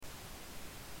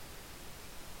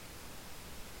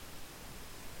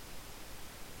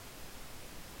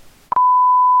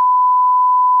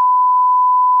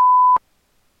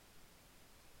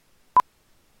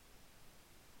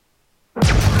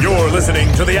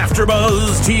to the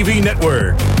AfterBuzz TV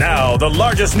network. Now the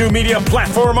largest new media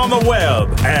platform on the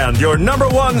web and your number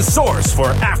one source for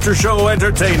after-show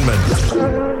entertainment.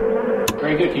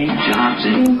 Very good, Keith.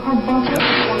 Johnson.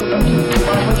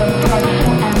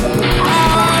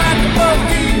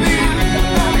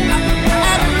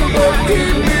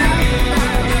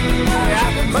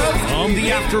 From the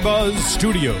AfterBuzz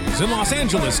Studios in Los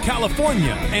Angeles,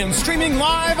 California, and streaming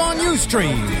live on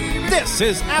Ustream, this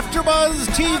is AfterBuzz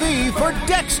TV for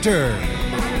Dexter.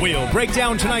 We'll break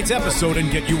down tonight's episode and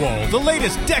get you all the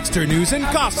latest Dexter news and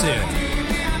gossip.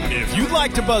 If you'd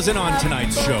like to buzz in on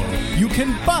tonight's show, you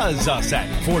can buzz us at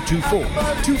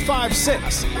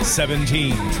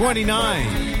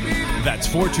 424-256-1729. That's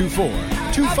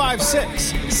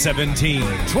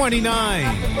 424-256-1729.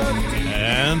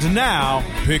 And now,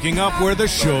 picking up where the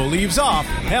show leaves off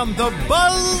and the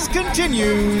buzz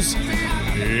continues,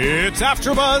 it's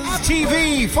AfterBuzz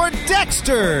TV for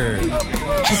Dexter.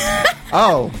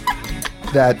 Oh,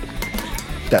 that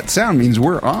sound means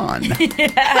we're on. Hey,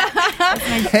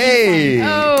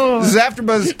 this is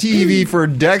AfterBuzz TV for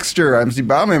Dexter. I'm Steve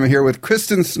Bauman. I'm here with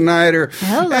Kristen Snyder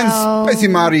and Spicy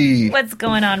Mari. What's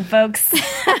going on, folks?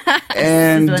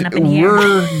 And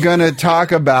we're going to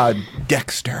talk about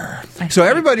Dexter. So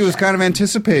everybody was kind of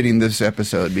anticipating this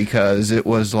episode because it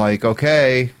was like,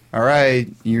 okay, all right,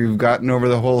 you've gotten over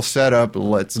the whole setup.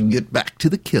 Let's get back to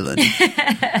the killing.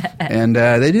 And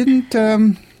they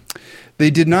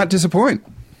did not disappoint.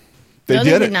 They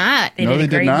did not. They did a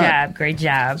great job. Great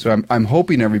job. So I'm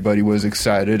hoping everybody was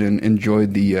excited and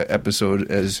enjoyed the episode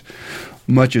as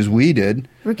much as we did.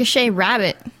 Ricochet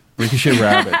Rabbit. Ricochet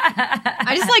Rabbit.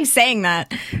 I just like saying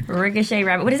that. Ricochet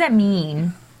Rabbit. What does that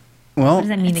mean? Well, what does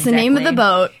that mean it's exactly? The name of the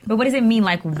boat. But what does it mean?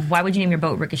 Like, why would you name your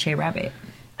boat Ricochet Rabbit?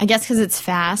 I guess because it's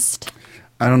fast.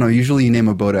 I don't know. Usually you name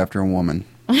a boat after a woman.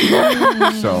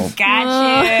 So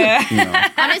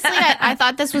Gotcha. Honestly, I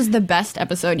thought this was the best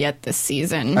episode yet this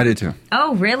season. I did too.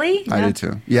 Oh, really? I did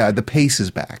too. Yeah, the pace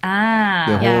is back.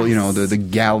 The whole, the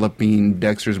galloping,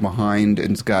 Dexter's behind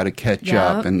and's got to catch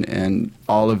up, and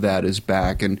all of that is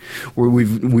back, and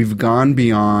we've gone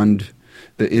beyond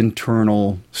the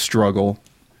internal struggle.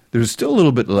 There's still a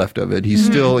little bit left of it. He's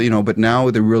still, but now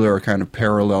they really are kind of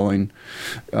paralleling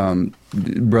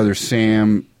Brother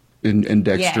Sam and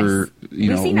Dexter,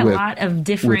 We've seen a lot of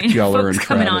different folks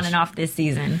coming on and off this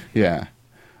season. Yeah.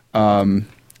 Well,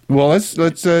 let's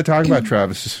talk about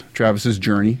Travis's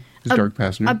journey, his dark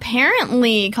passenger.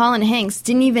 Apparently, Colin Hanks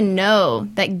didn't even know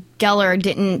that Geller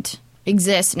didn't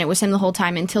exist, and it was him the whole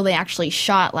time until they actually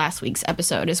shot last week's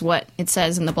episode, is what it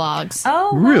says in the blogs.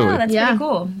 Oh, wow. Really? That's pretty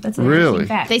cool. That's an interesting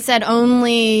fact. They said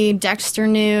only Dexter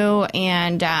knew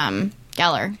and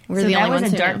Geller were the only ones. That was a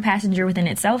who dark knew. passenger within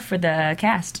itself for the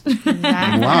cast.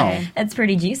 Exactly. Wow. That's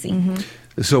pretty juicy.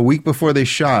 So a week before they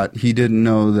shot, he didn't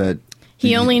know that.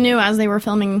 He only knew as they were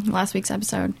filming last week's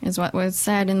episode, is what was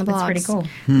said in the blogs. That's pretty cool.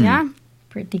 Yeah.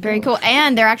 Pretty cool. Very cool.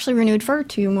 And they're actually renewed for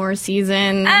 2 more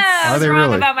seasons. I was they wrong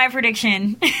really? about my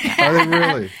prediction. Are they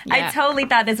really? I totally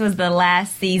thought this was the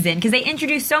last season because they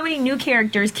introduced so many new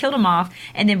characters, killed them off,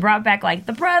 and then brought back like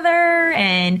the brother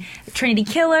and Trinity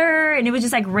Killer, and it was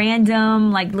just like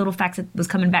random like little facts that was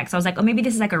coming back. So I was like, oh, maybe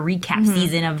this is like a recap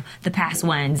season of the past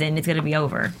ones, and it's gonna be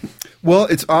over. Well,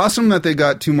 it's awesome that they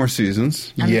got 2 more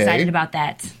seasons. I'm Yay. excited about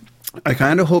that. I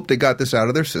kind of hope they got this out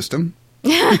of their system.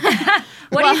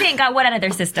 What do you think got what out of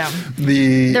their system?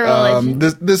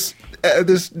 This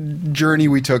journey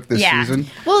we took this season.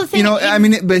 Well, the thing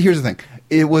but here's the thing.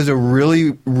 It was a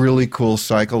really, really cool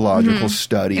psychological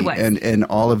study, It was. and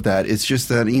all of that. It's just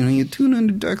that you tune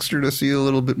into Dexter to see a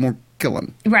little bit more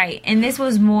killing. Right, and this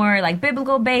was more like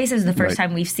biblical based. It was the first Right.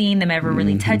 time we've seen them ever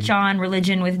really touch on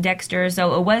religion with Dexter,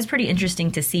 so it was pretty interesting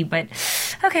to see. But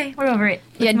okay, we're over it.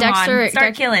 Let's move Dexter- on.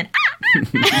 Start killing.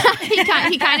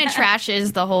 he kind of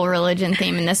trashes the whole religion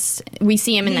theme in this. We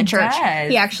see him in the church.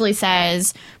 does. He actually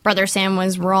says Brother Sam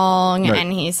was wrong, Right.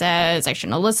 and he says I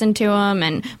shouldn't have listened to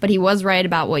him. But he was right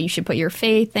about what you should put your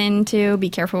faith into.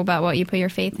 Be careful about what you put your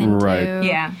faith into. Right.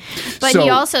 Yeah. But So- he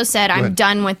also said, Go I'm ahead.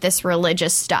 done with this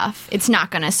religious stuff. It's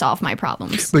not going to solve my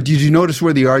problems. But did you notice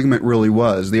where the argument really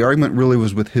was? The argument really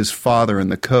was with his father in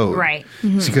the code. Right.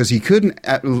 It's because he couldn't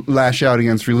lash out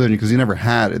against religion because he never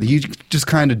had it. He just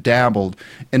kind of dabbled,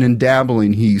 and in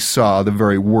dabbling, he saw the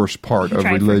very worst part of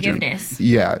tried religion. forgiveness.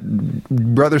 Yeah.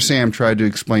 Brother Sam tried to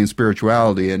explain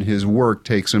spirituality, and his work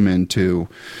takes him into,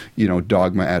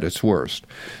 dogma at its worst.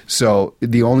 So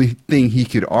the only thing he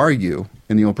could argue,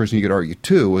 and the only person he could argue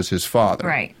to, was his father.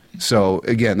 Right. So,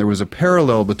 again, there was a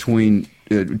parallel between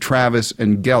Travis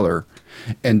and Geller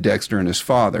and Dexter and his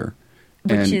father.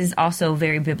 Which is also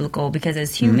very biblical because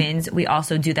as humans, we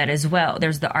also do that as well.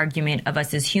 There's the argument of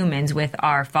us as humans with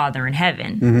our Father in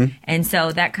heaven. And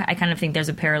so that I kind of think there's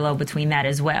a parallel between that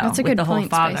as well. That's a with good the whole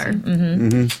point, Father.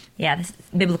 Spicy. Yeah, this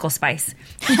biblical spice.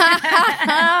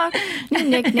 New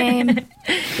nickname.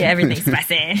 Yeah, everything's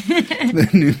spicy. The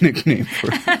new nickname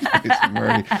for Spicy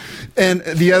Marty. And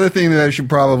the other thing that I should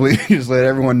probably just let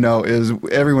everyone know is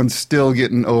everyone's still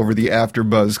getting over the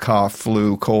AfterBuzz cough,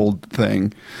 flu, cold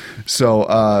thing. So,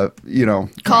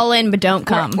 Call in, but don't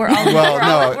come. We're all,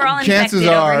 we're all chances infected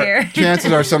over are here.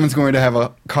 chances are someone's going to have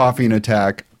a coughing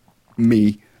attack,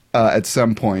 me, at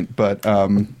some point. But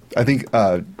I think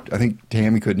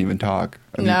Tammy couldn't even talk.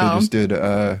 I think they just did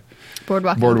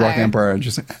Boardwalk Empire and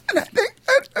just.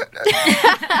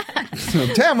 So,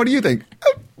 Tam, what do you think?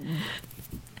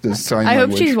 I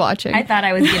hope she's watching. I thought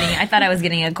I was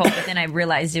getting a cold, but then I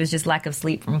realized it was just lack of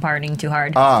sleep from partying too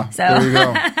hard. So there you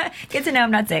go. Good to know I'm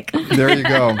not sick. There you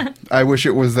go. I wish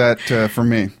it was that for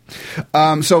me.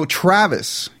 So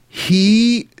Travis,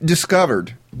 he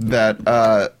discovered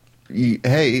that,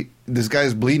 hey, this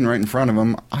guy's bleeding right in front of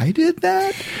him. I did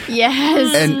that?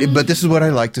 Yes. But this is what I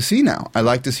like to see now. I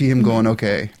like to see him going,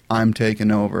 okay, I'm taking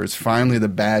over. It's finally the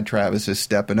bad Travis is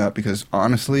stepping up because,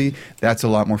 honestly, that's a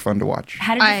lot more fun to watch.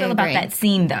 How did you feel about that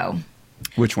scene, though?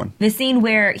 Which one? The scene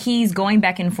where he's going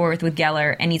back and forth with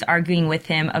Geller and he's arguing with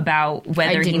him about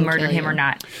whether he murdered him or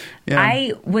not.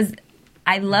 Yeah.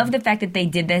 I love the fact that they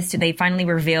did this. They finally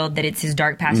revealed that it's his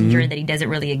dark passenger, that he doesn't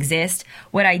really exist.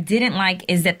 What I didn't like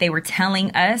is that they were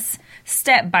telling us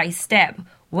step by step,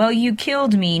 well, you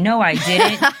killed me. No, I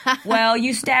didn't. Well,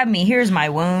 you stabbed me. Here's my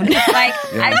wound.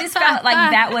 I just felt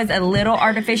like that was a little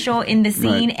artificial in the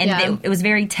scene, and it was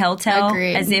very telltale.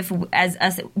 Agreed. As if, as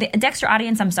us, the Dexter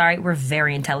audience, I'm sorry, we're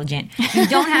very intelligent. You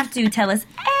don't have to tell us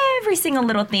every single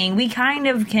little thing. We kind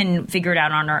of can figure it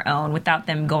out on our own without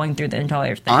them going through the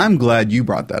entire thing. I'm glad you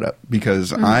brought that up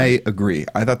because I agree.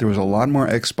 I thought there was a lot more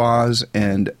expos,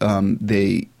 and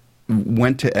they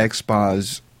went to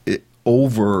expos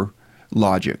over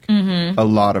logic a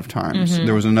lot of times.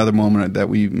 There was another moment that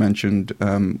we mentioned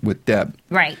with Deb.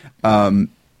 Right. And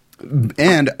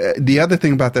the other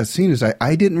thing about that scene is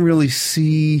I didn't really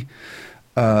see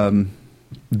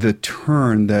the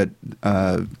turn that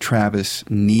Travis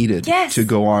needed to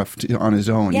go off on his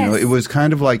own. Yes. You know, it was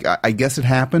kind of like, I guess it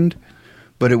happened,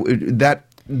 but to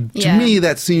me,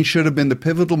 that scene should have been the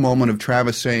pivotal moment of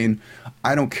Travis saying,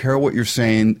 I don't care what you're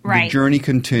saying. Right. The journey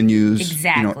continues.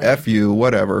 Exactly. You know, F you,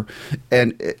 whatever.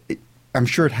 And I'm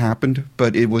sure it happened,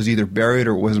 but it was either buried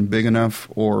or it wasn't big enough,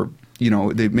 or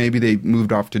maybe they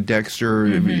moved off to Dexter.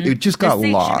 It just got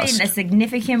lost. A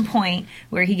significant point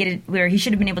where he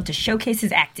should have been able to showcase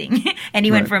his acting, and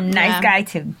he went from nice guy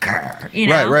to grr. You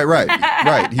know?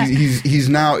 Right. He's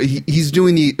now he's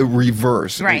doing the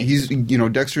reverse. Right.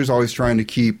 Dexter's always trying to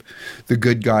keep the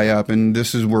good guy up, and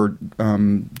this is where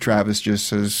Travis just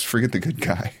says, "Forget the good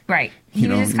guy." Right. He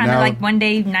was just kind of like one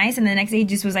day nice, and the next day he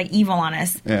just was like evil on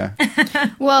us. Yeah.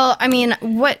 Well, I mean,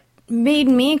 what made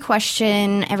me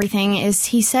question everything is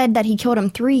he said that he killed him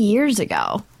 3 years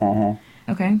ago.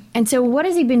 Okay. And so what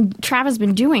has Travis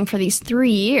been doing for these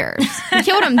 3 years? He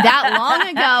killed him that long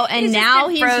ago, and now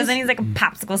he's frozen. He's like a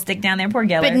popsicle stick down there. Poor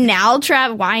Geller. But now,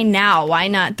 why now? Why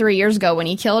not 3 years ago when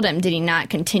he killed him? Did he not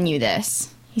continue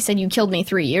this? He said, you killed me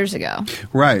 3 years ago.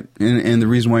 Right. And the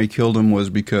reason why he killed him was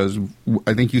because,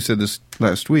 I think you said this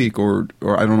last week, or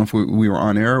I don't know if we were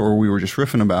on air or we were just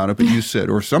riffing about it, but you said,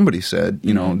 or somebody said,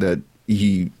 that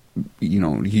he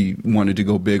wanted to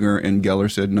go bigger, and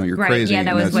Geller said, no, you're crazy. Yeah,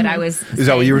 that was what I was Is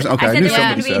that what you were saying? Okay, I knew said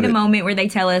somebody this would be the moment where they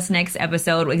tell us next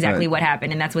episode exactly what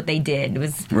happened, and that's what they did.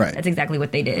 That's exactly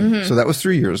what they did. So that was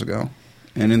 3 years ago.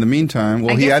 And in the meantime,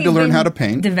 he had to learn how to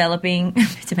paint. Developing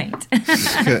to paint.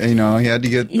 He had to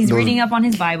get... He's reading up on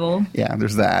his Bible. Yeah,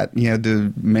 there's that. He had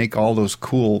to make all those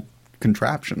cool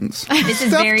contraptions. This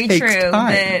is very true.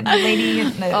 The lady...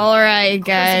 all right,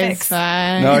 guys.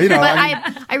 Fine. No, but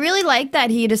I really like that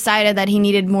he decided that he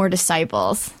needed more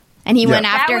disciples. And he went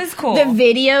after that was cool. the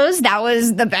videos. That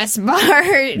was the best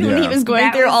part when he was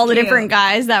going through all the different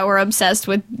guys that were obsessed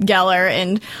with Geller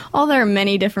and all their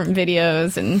many different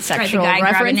videos and sexual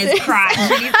references. His crotch.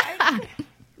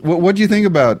 What do you think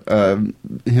about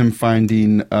him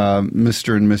finding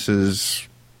Mr. and Mrs.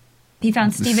 He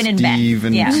found Stephen and Beth.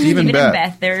 Stephen and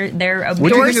Beth. Beth. They're a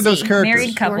what do you think of those characters?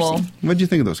 Married couple. What do you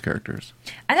think of those characters?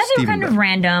 I thought they were kind of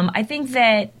random. I think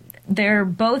that they're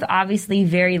both obviously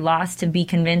very lost to be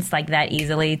convinced like that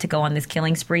easily to go on this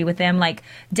killing spree with them. Like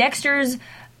Dexter's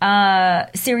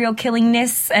serial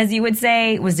killingness, as you would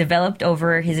say, was developed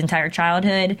over his entire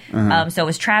childhood. So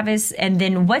was Travis. And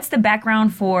then what's the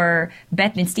background for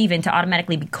Beth and Steven to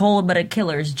automatically be cold-blooded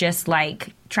killers just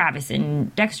like Travis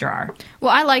and Dexter are?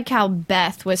 Well, I like how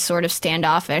Beth was sort of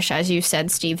standoffish, as you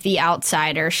said, Steve, the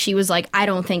outsider. She was like, I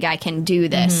don't think I can do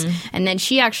this. And then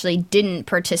she actually didn't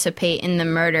participate in the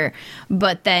murder.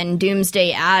 But then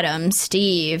Doomsday Adam,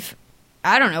 Steve,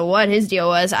 I don't know what his deal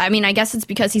was. I mean, I guess it's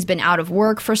because he's been out of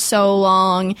work for so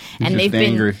long, and they've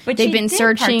been But they've she been did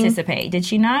searching. participate, did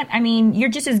she not? I mean, you're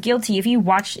just as guilty if you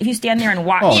stand there and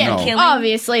watch no. killing.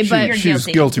 Obviously, but you're She's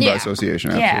guilty by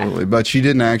association, absolutely. But she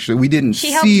didn't actually. We didn't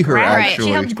She helped see her grab, actually.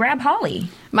 She helped grab Holly.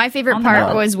 My favorite On the part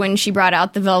boat. was when she brought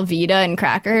out the Velveeta and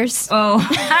crackers. Oh,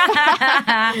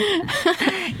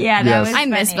 yeah, that Yes. was I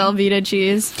miss funny. Velveeta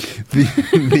cheese.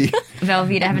 the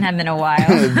Velveeta. I haven't had them in a while.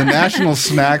 the national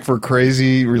snack for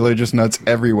crazy religious nuts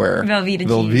everywhere.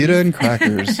 Velveeta and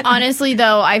crackers. Honestly,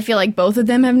 though, I feel like both of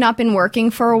them have not been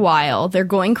working for a while. They're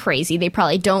going crazy. They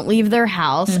probably don't leave their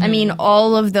house. I mean,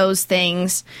 all of those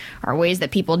things are ways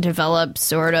that people develop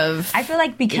sort of. I feel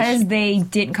like because they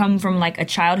didn't come from like a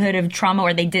childhood of trauma,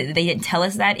 or they didn't tell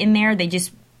us that in there. They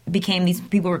just became these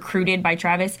people recruited by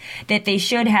Travis. That they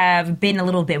should have been a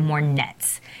little bit more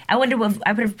nuts. I would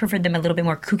have preferred them a little bit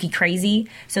more kooky crazy,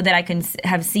 so that I can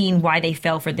have seen why they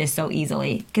fell for this so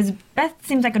easily. Because Beth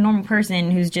seems like a normal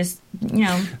person who's just,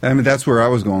 I mean, that's where I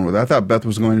was going with it. I thought Beth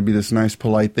was going to be this nice,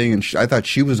 polite thing, and I thought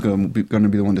she was going to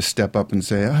be the one to step up and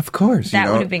say, "Of course."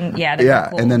 That would have been, that'd been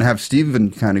cool. And then have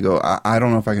Steven kind of go, I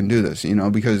don't know if I can do this,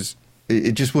 because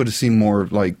it just would have seemed more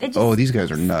like, these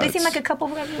guys are nuts. They seem like a couple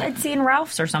who I'd see in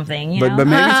Ralph's or something, But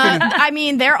maybe it's going to... I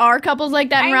mean, there are couples like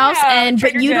that in I Ralph's, know, but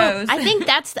Trader you Joe's. don't. I think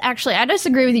that's actually. I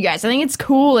disagree with you guys. I think it's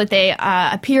cool that they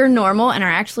appear normal and are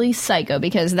actually psycho,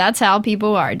 because that's how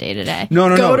people are day to day.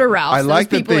 No. Go to Ralph's. I like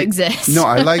Those that people exist. No,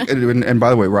 I like, and by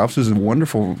the way, Ralph's is a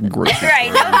wonderful grocery. Right.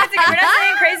 No, that's we're not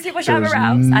saying crazy people shop at There's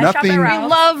Ralph's. I shop nothing- at We Ralph's.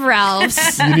 love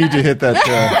Ralph's. You need to hit that.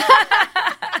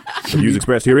 The views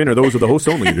expressed herein are those of the host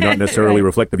only and do not necessarily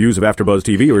reflect the views of AfterBuzz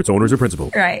TV or its owners or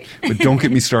principals. Right. But don't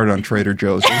get me started on Trader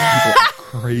Joe's. Those people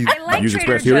are crazy. I The like views Trader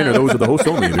expressed herein are Joe's. those of the host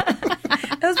only.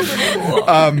 Those people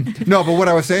are cool. No, but what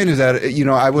I was saying is that,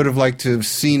 I would have liked to have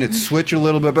seen it switch a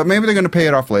little bit, but maybe they're going to pay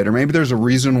it off later. Maybe there's a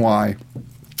reason why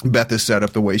Beth is set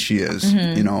up the way she is,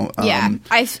 Yeah,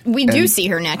 we do see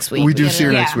her next week. We do see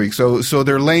her Yeah. next week. So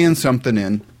they're laying something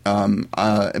in.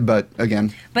 But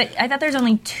again, But I thought there's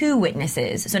only 2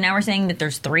 witnesses. So now we're saying that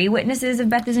there's 3 witnesses if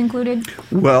Beth is included.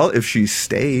 well, if she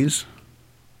stays,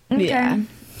 Okay. Yeah.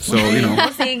 so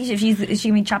We'll see if is she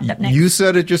gonna be chopped up next. you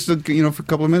said it just for a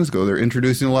couple of minutes ago. They're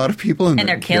introducing a lot of people and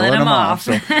they're killing them off.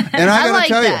 So, and I I gotta like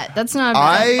tell that. you, That's not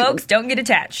bad. Folks, don't get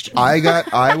attached.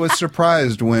 I was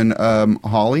surprised when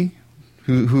Holly,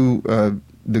 who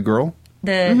the girl,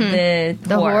 The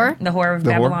whore? The whore of The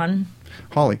whore? Babylon.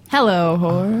 Holly. Hello,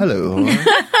 whore. Hello.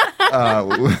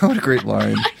 What a great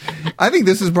line. I think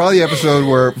this is probably the episode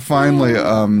where finally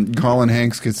Colin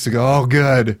Hanks gets to go, oh,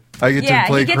 good. I get to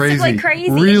play he gets crazy. to play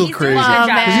crazy. Real He's crazy. doing a good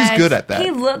job. Because he's good at that.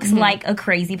 He looks like a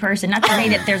crazy person. Not to say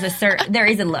that there's there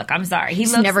is a look. I'm sorry. He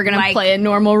He's looks never gonna like, play a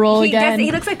normal role again.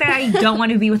 He looks like the guy you don't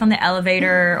want to be with on the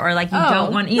elevator, or like you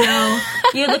don't want.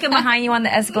 You're looking behind you on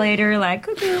the escalator, like.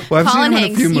 Cuckoo. Well, I've Colin seen him in a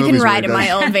Hanks, few you movies can where ride he in my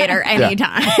does- elevator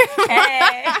anytime. Hey.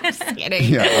 Just kidding.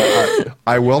 Yeah,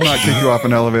 I will not kick you off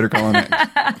an elevator, Colin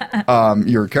Hanks.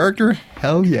 Your character?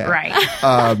 Hell yeah. Right.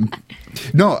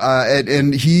 No,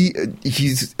 and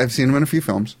he's I've seen him in a few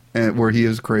films where he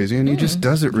is crazy, and he just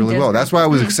does it really does well. really That's why I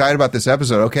was excited about this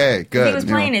episode. Okay, good. He was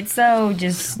playing it so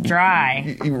just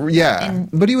dry. Yeah,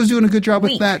 but he was doing a good job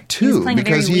with weak. that He was too, playing a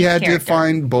very because he weak had character. to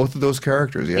find both of those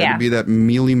characters. He had to be that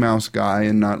mealy mouse guy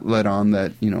and not let on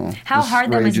that How this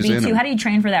hard that rage must is be in too. him. How do you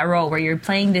train for that role where you're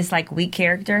playing this like weak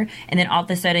character, and then all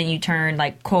of a sudden you turn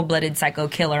like cold-blooded psycho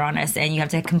killer on us, and you have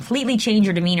to completely change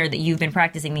your demeanor that you've been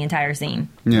practicing the entire scene.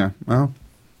 Yeah, well,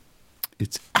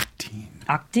 it's acting.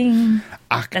 Acting.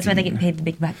 Acting. That's why they get paid the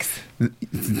big bucks.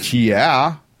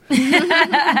 Yeah.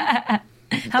 How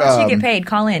much do you get paid?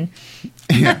 Call in.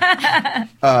 I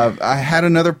had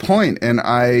another point, and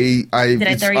I Did I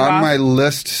it's throw you on off? my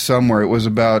list somewhere. It was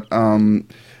about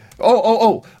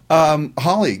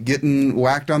Holly getting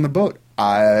whacked on the boat.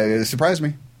 It surprised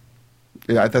me.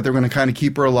 Yeah, I thought they were going to kind of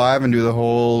keep her alive and do the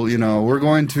whole, we're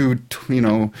going to, I keep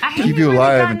haven't you really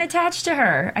alive. gotten attached to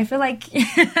her. I feel like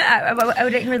I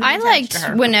wouldn't really. I attached to her.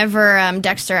 liked whenever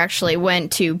Dexter actually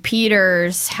went to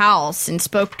Peter's house and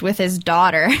spoke with his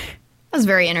daughter. That was a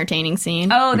very entertaining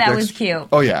scene. Oh, that Dex- was cute.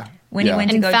 Oh yeah, When he went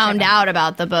to and go found check out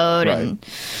about the boat. Right. And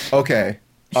Okay,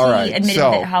 She all right. admitted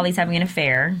So that Holly's having an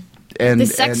affair. The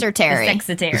Sexretary.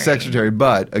 The Sexretary.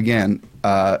 But again,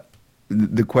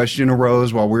 the question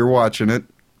arose while we were watching it.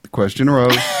 The question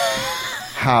arose: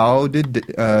 how did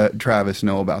Travis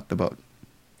know about the boat?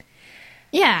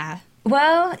 Yeah.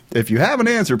 Well, if you have an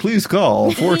answer, please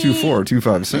call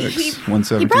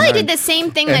 424-256-1729. He probably did the same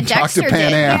thing that Dexter did.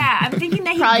 Yeah, I'm thinking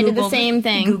that he probably did the same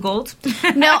thing. Googled.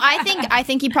 No, I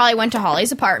think he probably went to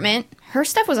Holly's apartment. Her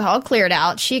stuff was all cleared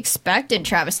out. She expected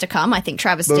Travis to come. I think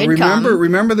Travis did come.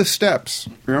 Remember the steps.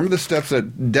 Remember the steps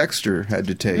that Dexter had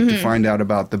to take to find out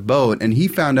about the boat, and he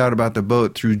found out about the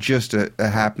boat through just a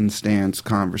happenstance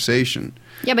conversation.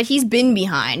 Yeah, but he's been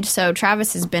behind, so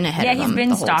Travis has been ahead of him. Yeah, he's been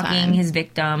the whole stalking time. his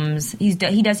victims. He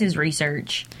does his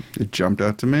research. It jumped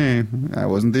out to me. I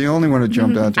wasn't the only one it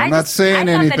jumped out to. I'm not saying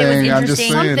anything. I'm just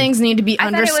saying. Some things need to be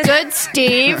understood,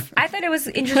 Steve. I thought it was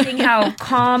interesting how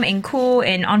calm and cool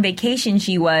and on vacation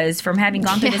she was from having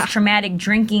gone through this traumatic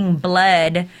drinking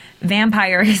blood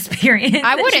vampire experience.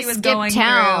 I would have skipped skipped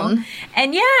town. Through.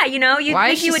 And yeah, you know, you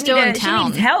think you would still in town? She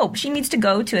needs help. She needs to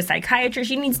go to a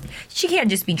psychiatrist. She can't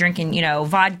just be drinking,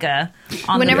 vodka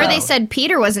on Whenever the they said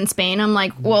Peter was in Spain, I'm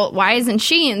like, well, why isn't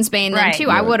she in Spain then too?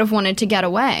 Right. I would have wanted to get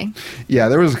away. Yeah,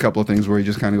 there was a couple of things where you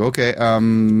just kind of go, okay,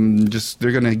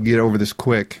 they're going to get over this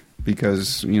quick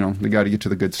because, they got to get to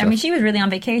the good stuff. I mean, she was really on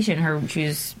vacation. She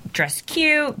was dressed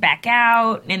cute, back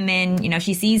out, and then,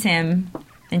 she sees him.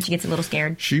 And she gets a little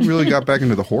scared. She really got back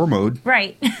into the whore mode.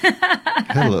 Right.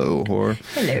 Hello, whore.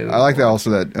 Hello. I like that also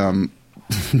that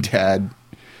Dad,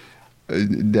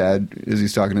 as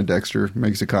he's talking to Dexter,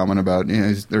 makes a comment about,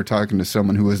 they're talking to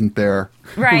someone who isn't there.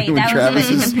 Right. That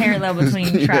was the parallel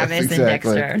between Travis and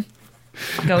Dexter.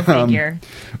 Go figure.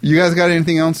 You guys got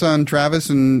anything else on Travis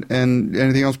and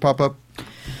anything else pop up?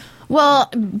 Well,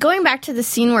 going back to the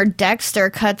scene where Dexter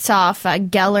cuts off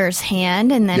Geller's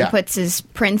hand and then puts his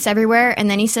prints everywhere,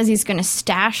 and then he says he's going to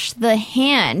stash the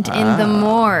hand in the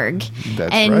morgue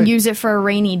and use it for a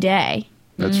rainy day.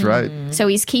 That's right. So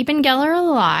he's keeping Geller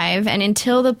alive, and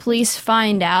until the police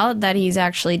find out that he's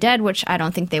actually dead, which I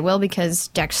don't think they will because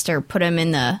Dexter put him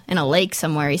in a lake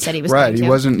somewhere. He said he was right. He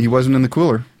wasn't in the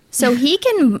cooler. So he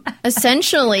can,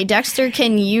 essentially, Dexter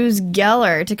can use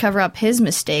Geller to cover up his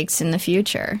mistakes in the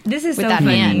future. This is so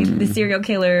funny. The serial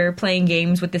killer playing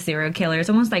games with the serial killer. It's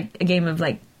almost like a game of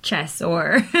chess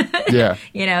or, yeah.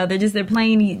 They're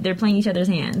playing each other's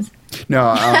hands.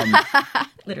 No,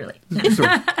 literally.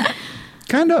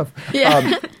 Kind of.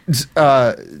 Yeah.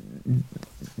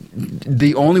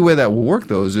 The only way that will work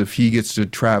though is if he gets to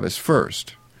Travis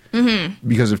first. Mm-hmm.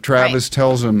 Because if Travis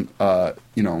tells him,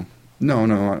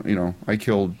 No, I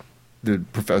killed the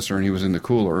professor and he was in the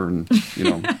cooler and,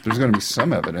 there's going to be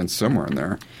some evidence somewhere in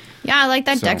there. Yeah, I like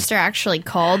that Dexter actually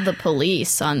called the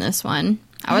police on this one.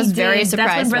 I was very surprised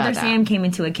That's when Brother about that. Sam came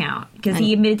into account because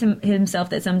he admitted to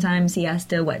himself that sometimes he has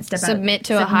to, submit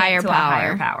to a higher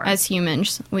power. As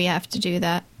humans, we have to do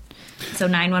that. So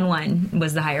 911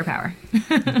 was the higher power.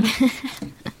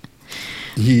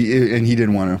 He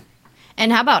didn't want to. And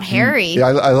how about Harry? Yeah,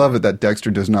 I love it that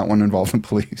Dexter does not want to involve the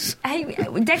police.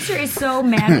 Dexter is so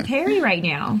mad with Harry right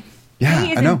now. Yeah,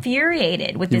 he is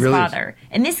infuriated with his father.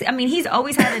 And he's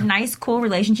always had a nice, cool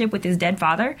relationship with his dead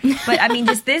father. But,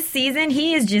 just this season,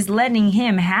 he is just letting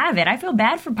him have it. I feel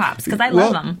bad for Pops because I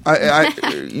love him.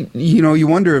 You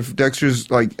wonder if Dexter's,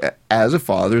 as a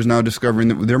father, is now discovering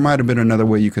that there might have been another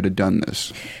way you could have done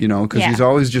this. Because he's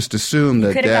always just assumed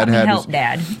that Dad had help,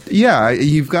 Dad. Yeah,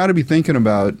 you've got to be thinking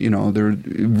about,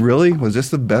 really? Was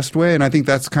this the best way? And I think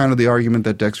that's kind of the argument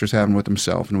that Dexter's having with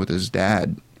himself and with his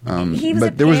dad.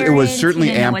 It was certainly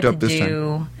amped up this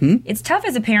time. It's tough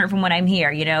as a parent from what I'm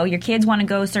here. Your kids want to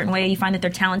go a certain way. You find that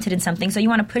they're talented in something, so you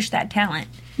want to push that talent.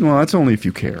 Well, that's only if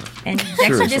you care. And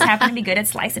Dexter just happened to be good at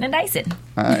slicing and dicing.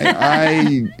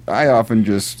 I often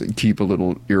just keep a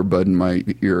little earbud in my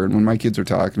ear, and when my kids are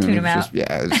talking,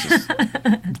 it's just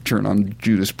turn on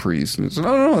Judas Priest, and it's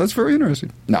no, that's very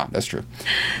interesting. No, that's true.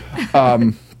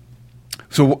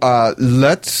 So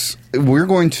we're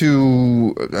going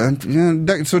to.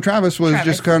 So Travis was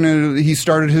just kind of. He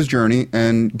started his journey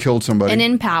and killed somebody. And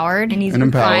empowered. And he's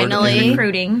finally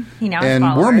recruiting. He now has and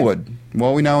followers. Wormwood.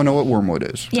 Well, we now know what wormwood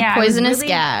is. Yeah, poisonous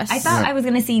gas. I thought I was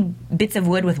going to see bits of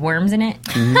wood with worms in it.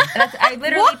 Mm-hmm. I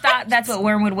literally thought that's what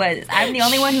wormwood was. I'm the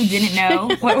only one who didn't know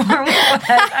what wormwood was.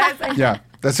 I was like, yeah.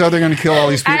 That's how they're going to kill all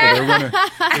these people. They're going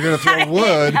to throw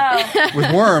wood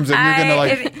with worms, and you're going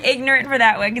to I'm ignorant for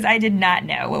that one because I did not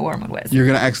know what wormwood was. You're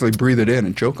going to actually breathe it in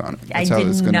and choke on it. That's I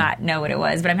did not know what it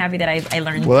was, but I'm happy that I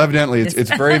learned. Well, evidently, it's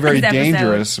very, very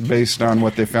dangerous based on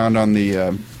what they found on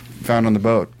the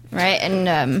boat. Right,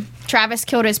 and Travis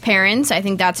killed his parents. I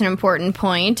think that's an important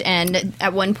point. And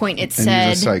at one point it said...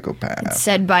 he's a psychopath. It's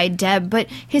said by Deb, but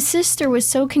his sister was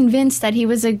so convinced that he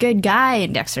was a good guy.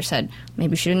 And Dexter said,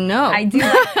 maybe she didn't know. I like the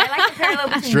parallel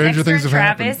between Stranger things Dexter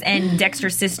have and Travis and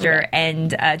Dexter's sister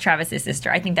and Travis's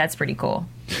sister. I think that's pretty cool.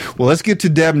 Well, let's get to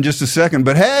Deb in just a second.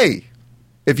 But hey,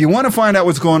 if you want to find out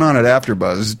what's going on at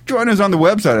AfterBuzz, join us on the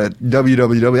website at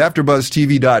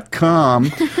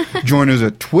www.afterbuzztv.com. Join us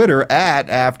at Twitter at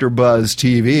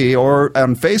AfterBuzzTV or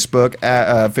on Facebook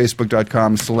at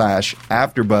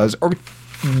facebook.com/AfterBuzz or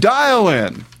dial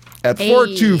in at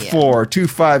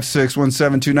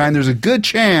 424-256-1729. There's a good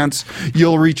chance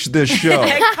you'll reach this show.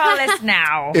 Call us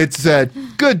now. It's a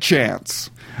good chance.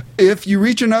 If you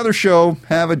reach another show,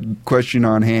 have a question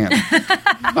on hand.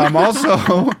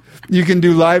 Also, you can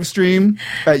do live stream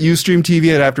at Ustream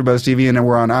TV at AfterBuzz TV, and then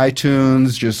we're on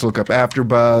iTunes. Just look up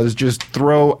AfterBuzz. Just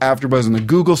throw AfterBuzz in the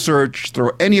Google search.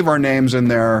 Throw any of our names in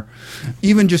there,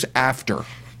 even just after.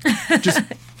 Just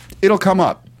it'll come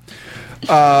up.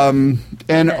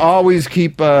 And always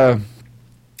keep.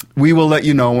 We will let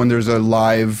you know when there's a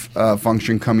live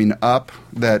function coming up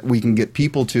that we can get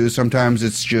people to. Sometimes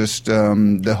it's just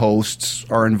the hosts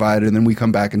are invited, and then we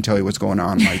come back and tell you what's going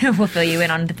on. Like, we'll fill you in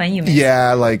on the fun you missed.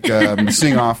 Yeah, like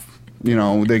Sing Off. You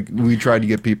know, we tried to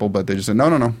get people, but they just said,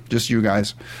 no, just you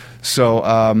guys. So,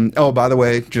 by the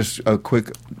way, just a quick,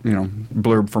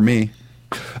 blurb for me.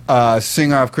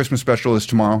 Sing Off Christmas special is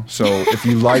tomorrow. So if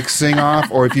you like Sing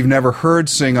Off or if you've never heard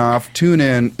Sing Off, tune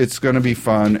in. It's going to be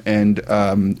fun, and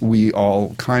we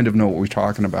all kind of know what we're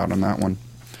talking about on that one.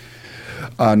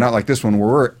 Not like this one where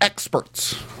we're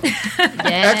experts.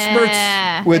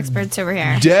 Yeah. Experts over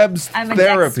here. Deb's I'm a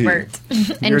therapy. Dexpert.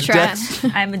 And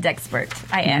I'm a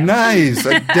Dexpert. I am. Nice.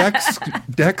 A Dexpert.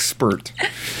 That's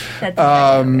exactly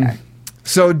what we are.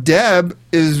 So Deb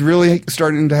is really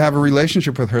starting to have a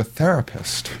relationship with her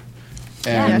therapist.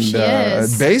 And she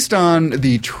is. Based on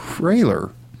the trailer,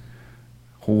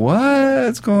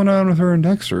 what's going on with her and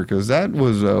Dexter? Because that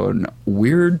was a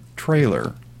weird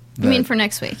trailer. You mean for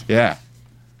next week? Yeah.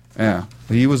 Yeah.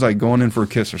 He was like going in for a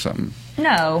kiss or something.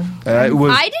 No. It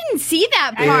was, I didn't see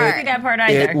that part. I didn't see that part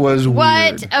either. It was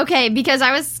What? weird. Okay, because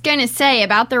I was going to say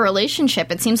about the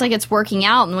relationship, it seems like it's working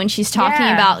out. And when she's talking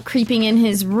about creeping in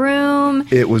his room,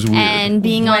 It was weird. and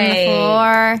being on the Wait. floor.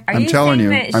 Are I'm telling you.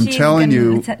 saying that I'm she's telling gonna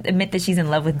you. admit that she's in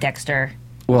love with Dexter.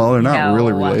 Well, they're not No.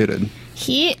 really related.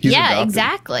 He, He's yeah, adopted.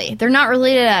 exactly. They're not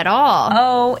related at all.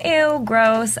 Oh, ew,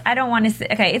 gross. I don't want to say.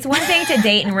 Okay, it's one thing to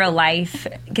date in real life,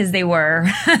 because they were.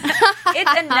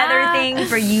 It's another thing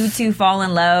for you to fall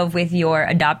in love with your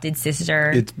adopted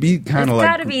sister. It's kind of There's like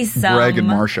gotta be some- Greg and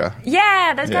Marcia.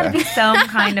 Yeah, there's got to Yeah. be some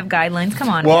kind of guidelines. Come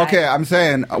on, Well, guys. okay, I'm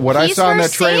saying what I He's saw in her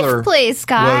that trailer safe place,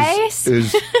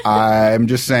 guys. I'm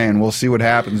just saying we'll see what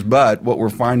happens. But what we're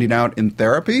finding out in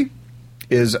therapy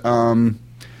is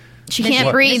She can't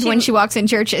What? breathe Does she- when she walks in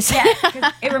churches. Yeah,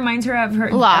 'cause it reminds her of her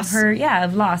Loss.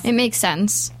 of loss. It makes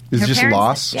sense. is Her just parents-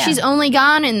 loss. yeah. She's only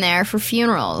gone in there for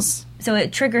funerals, So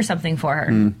it triggers something for her.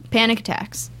 Hmm. panic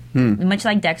attacks. Much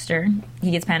like Dexter,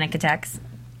 he gets panic attacks.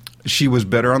 She was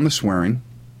better on the swearing.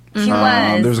 She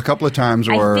was. There's a couple of times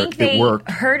where I think they it worked.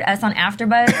 heard us on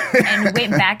AfterBuzz and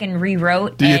went back and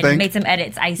rewrote Do you and think? made some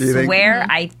edits. I Do you think? swear,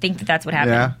 I think that's what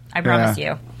happened. Yeah? I promise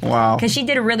Yeah. you. Wow. Because she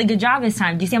did a really good job this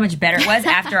time. Do you see how much better it was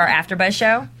after our AfterBuzz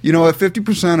show? You know, at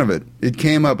 50% of it, it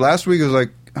came up last week. It was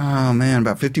like, oh man,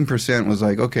 about 15% was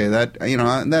like, okay,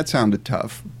 that sounded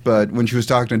tough. But when she was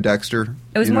talking to Dexter,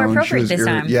 It was more appropriate this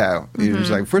time. Yeah, it was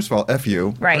like, first of all, F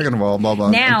you. Right. Second of all, blah blah.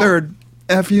 Now- and third,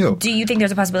 F you. Do you think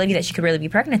there's a possibility that she could really be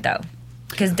pregnant, though?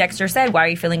 Because Dexter said, why are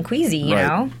you feeling queasy, you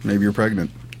know? Maybe you're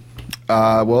pregnant.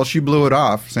 Well, she blew it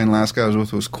off, saying the last guy I was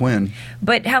with was Quinn.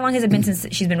 But how long has it been since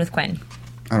she's been with Quinn?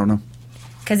 I don't know.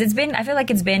 Because I feel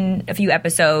like it's been a few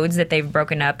episodes that they've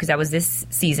broken up, because that was this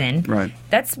season. Right.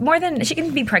 That's more than, she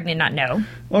can be pregnant, not know.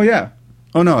 Oh yeah.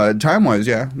 Oh no. Time wise,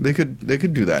 yeah, they could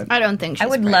do that. I don't think she's I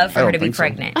would pregnant. love for I her don't to be think so.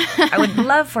 pregnant. I would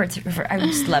love for it to, I would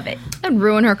just love it. That'd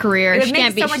ruin her career. It would She make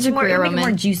can't be. so much She's a more, it career would make it more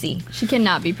woman. juicy. She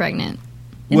cannot be pregnant.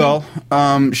 Well,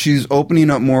 she's opening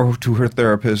up more to her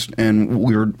therapist, and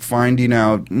we're finding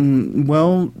out.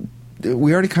 Well,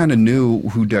 we already kind of knew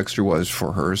who Dexter was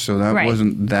for her, so that Right.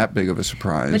 wasn't that big of a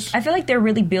surprise. But I feel like they're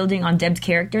really building on Deb's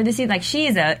character this season. Like, she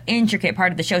is an intricate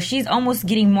part of the show. She's almost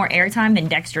getting more airtime than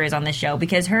Dexter is on the show,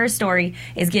 because her story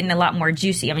is getting a lot more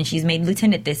juicy. I mean, she's made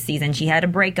lieutenant this season. She had a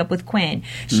breakup with Quinn.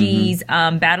 She's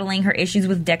battling her issues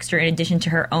with Dexter in addition to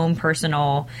her own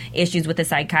personal issues with a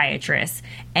psychiatrist.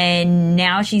 And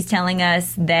now she's telling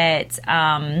us that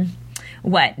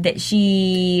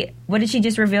that what did she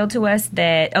just reveal to us?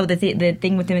 That the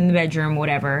thing with him in the bedroom,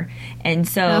 whatever. And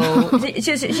so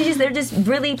they're just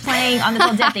really playing on this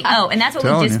whole death thing. Oh, and that's what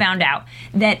we just found out,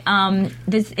 that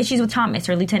she's with Thomas,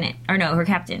 her lieutenant, or no, her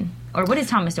captain, or what is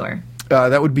Thomas to her?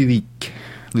 That would be the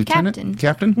lieutenant,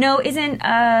 captain. No, isn't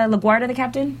LaGuardia the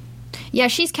captain? Yeah,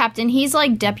 she's captain. He's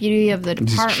like deputy of the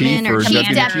department, or chief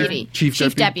deputy.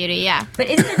 Chief deputy, yeah. But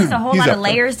isn't there just a whole lot of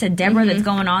layers to Deborah that's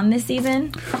going on this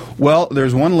season? Well,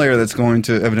 there's one layer that's going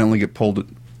to evidently get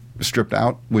stripped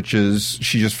out, which is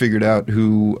she just figured out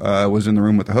who was in the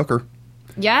room with the hooker.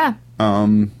 Yeah.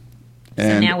 So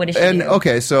now what does she do?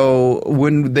 Okay, so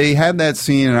when they had that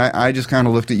scene, and I just kind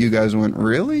of looked at you guys and went,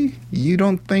 really? You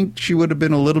don't think she would have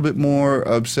been a little bit more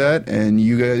upset? And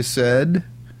you guys said...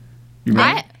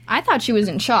 I thought she was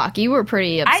in shock. You were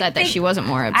pretty upset that she wasn't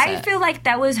more upset. I feel like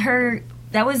that was her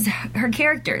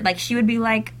character. Like, she would be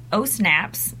like, oh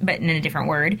snaps, but in a different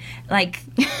word. Like,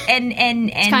 and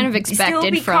it's kind of expected,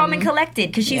 still be calm and collected,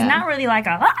 because she's not really like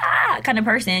a kind of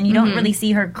person. You don't really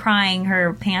see her crying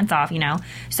her pants off,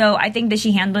 So I think that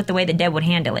she handled it the way that Deb would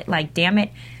handle it. Like, damn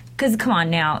it. Because, come on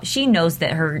now, she knows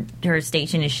that her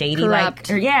station is shady. Corrupt.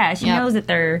 She knows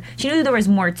that she knew there was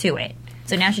more to it.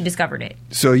 So now she discovered it.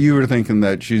 So you were thinking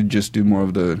that she'd just do more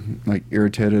of the, like,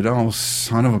 irritated, oh,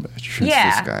 son of a bitch, it's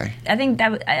this guy. I think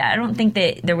I don't think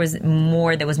that there was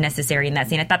more that was necessary in that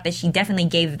scene. I thought that she definitely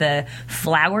gave the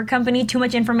flower company too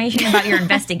much information about your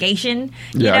investigation.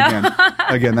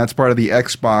 Again, that's part of the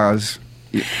X-Bars,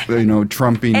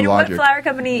 trumping and logic. And what flower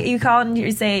company you call and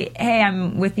you say, hey,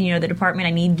 I'm with, the department,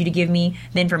 I need you to give me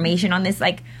the information on this,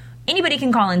 like... Anybody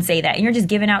can call and say that, and you're just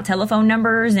giving out telephone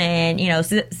numbers and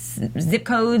zip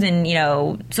codes and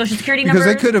social security numbers.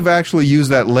 Because they could have actually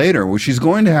used that later. Well, she's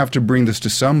going to have to bring this to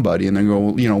somebody, and then go,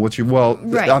 what's your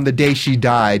on the day she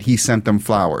died, he sent them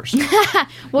flowers.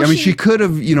 She could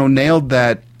have nailed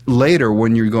that later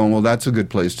when you're going. Well, that's a good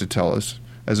place to tell us,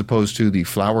 as opposed to the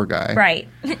flower guy, right?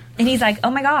 And he's like, oh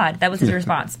my god, that was his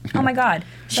response. Oh my god.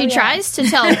 She tries to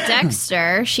tell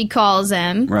Dexter. She calls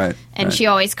him, right? And she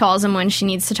always calls him when she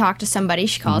needs to talk to somebody.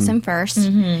 She calls him first,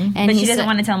 and but she doesn't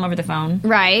want to tell him over the phone,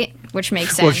 right? Which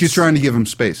makes sense. Well, she's trying to give him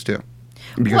space too,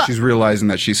 because she's realizing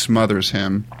that she smothers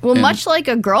him. Well, much like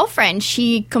a girlfriend,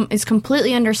 she is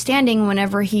completely understanding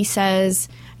whenever he says,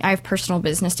 "I have personal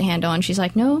business to handle," and she's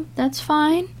like, "No, that's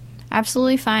fine."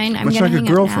 Absolutely fine. I'm much like a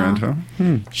girlfriend,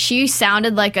 huh? She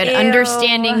sounded like an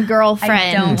understanding girlfriend.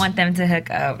 I don't want them to hook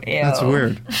up. Ew. That's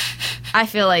weird. I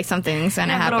feel like something's going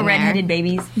to happen little redheaded there.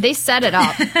 babies. They set it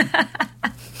up.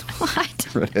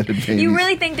 What? Redheaded babies. You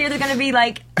really think they're going to be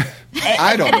like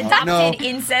I don't know. adopted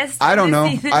incest? I don't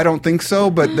know. I don't think so,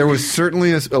 but there was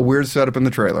certainly a weird setup in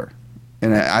the trailer.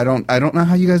 And I don't know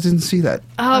how you guys didn't see that.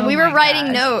 Oh, we were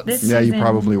writing notes. You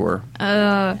probably were.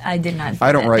 I did not.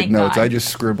 I don't write notes. God. I just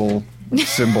scribble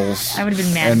symbols. I would have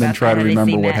been mad and then about try that to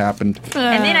remember what happened.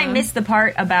 And then I missed the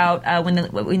part about when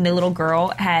the little girl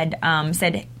had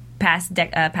said, pass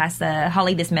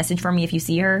Holly this message for me if you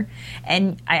see her.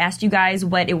 And I asked you guys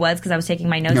what it was because I was taking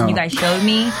my notes, and you guys showed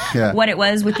me what it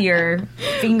was with your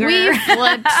finger. We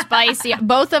flipped Spicy.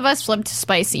 Both of us flipped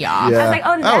Spicy off. Yeah. I was like,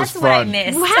 oh, that's what I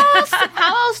missed.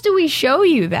 How else do we show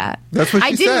you that? That's what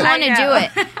she said. I didn't want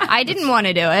to do it. I didn't want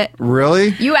to do it. Really?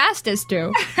 You asked us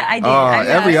to. I did.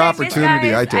 Every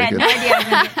opportunity I take it. I had no idea I was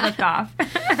going to get flipped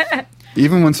off.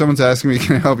 Even when someone's asking me,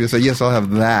 can I help you? I say, yes, I'll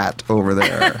have that over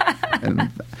there. And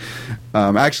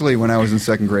actually, when I was in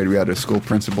second grade, we had a school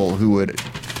principal who would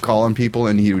call on people,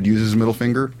 and he would use his middle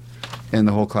finger, and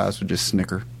the whole class would just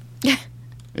snicker.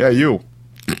 Yeah, you.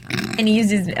 And he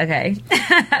used his... Okay.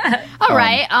 All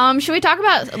right. Should we talk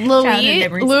about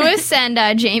Lewis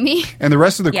and Jamie? And the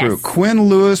rest of the crew. Yes. Quinn,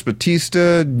 Lewis,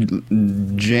 Batista,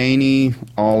 Janie,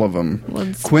 all of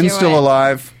them. Quinn's still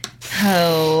alive.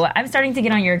 Oh, I'm starting to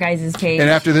get on your guys' page. And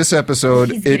after this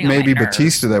episode, it may be nerves.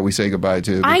 Batista that we say goodbye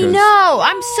to. I know.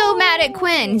 I'm so mad at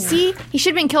Quinn. See, he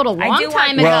should have been killed a long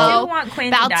time ago. I do want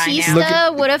Quinn to die now.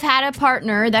 Bautista would have had a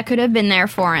partner that could have been there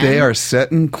for him. They are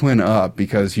setting Quinn up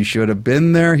because he should have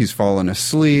been there. He's fallen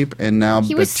asleep, and now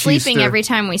he was sleeping every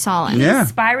time we saw him. Yeah. He's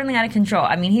spiraling out of control.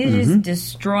 I mean, he's just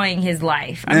destroying his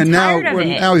life. I'm tired of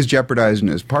it. Now he's jeopardizing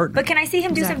his partner. But can I see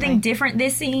him do something different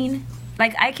this scene?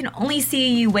 Like, I can only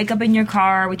see you wake up in your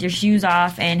car with your shoes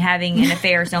off and having an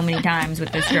affair so many times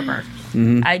with the stripper.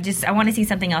 Mm-hmm. I want to see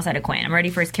something else out of Quinn. I'm ready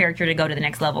for his character to go to the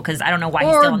next level because I don't know why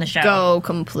he's still on the show. Go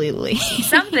completely.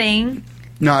 Something.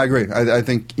 No, I agree. I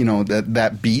think,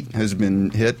 that beat has been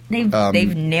hit.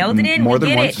 They've nailed it in. More we than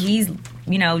get once. it. He's,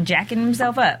 jacking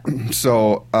himself up.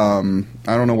 So, I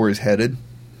don't know where he's headed.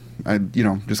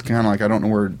 Just kind of like, I don't know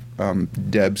where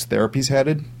Deb's therapy's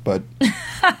headed, but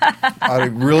I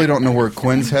really don't know where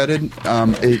Quinn's headed.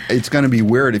 It's going to be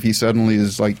weird if he suddenly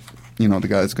is like, the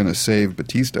guy that's going to save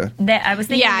Batista. I was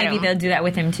thinking maybe they'll do that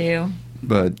with him too.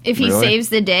 But if he saves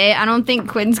the day, I don't think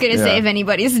Quinn's going to save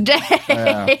anybody's day.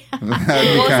 Yeah.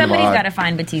 Well, somebody's got to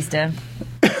find Batista.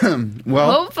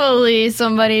 Well, hopefully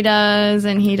somebody does,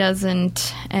 and he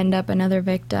doesn't end up another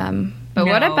victim. But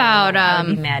what about? I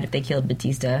would be mad if they killed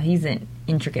Batista. He's an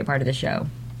intricate part of the show.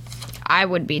 I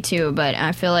would be too, but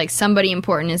I feel like somebody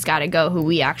important has got to go who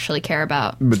we actually care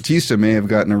about. Batista may have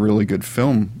gotten a really good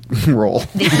film role.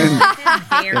 This is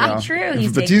very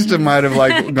true. Batista might have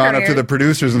gone up to the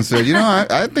producers and said,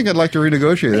 I think I'd like to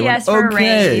renegotiate. Yes, for a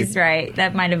raise, right?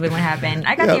 That might have been what happened.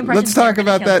 I got the impression. Let's talk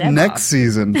about that next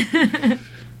season.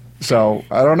 So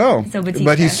I don't know,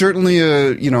 but he certainly,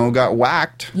 got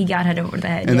whacked. He got hit over the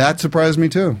head, and that surprised me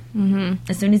too. Mm-hmm.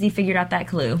 As soon as he figured out that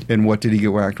clue. And what did he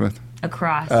get whacked with? A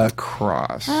cross. A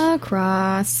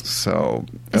cross. So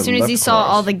as soon as he saw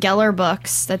all the Geller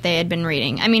books that they had been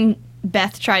reading, I mean,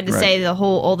 Beth tried to say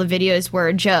all the videos were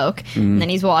a joke, and then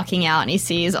he's walking out and he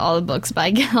sees all the books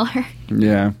by Geller.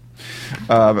 Yeah.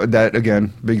 That,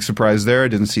 again, big surprise there. I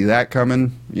didn't see that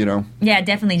coming, Yeah, I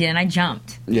definitely didn't. I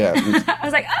jumped. Yeah. I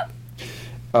was like,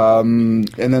 oh. And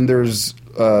then there's...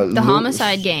 the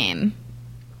homicide game.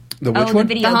 The which one?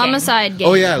 The homicide game.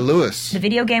 Oh, yeah, Lewis. The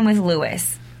video game with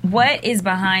Lewis. What is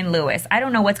behind Lewis? I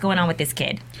don't know what's going on with this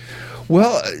kid.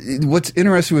 Well, what's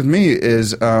interesting with me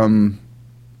is...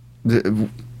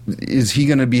 is he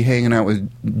going to be hanging out with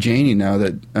Janie now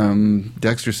that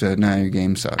Dexter said, "Nah, your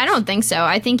game sucks"? I don't think so.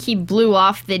 I think he blew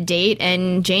off the date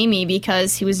and Jamie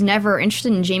because he was never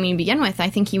interested in Jamie to begin with.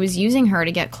 I think he was using her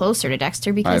to get closer to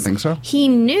Dexter because I think so. He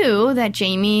knew that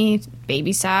Jamie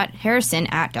babysat Harrison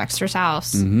at Dexter's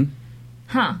house. Mm-hmm.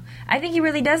 Huh. I think he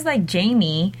really does like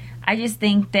Jamie. I just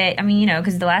think that,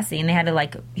 because the last scene, they had a,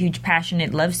 huge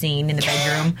passionate love scene in the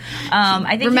bedroom.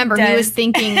 I think he was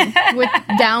thinking with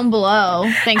Down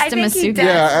Below, thanks to Masuka.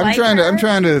 Yeah, I'm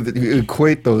trying to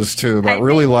equate those two about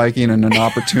really liking and an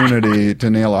opportunity to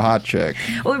nail a hot chick.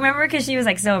 Well, remember, because she was,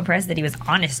 so impressed that he was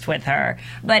honest with her.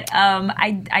 But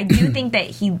I do think that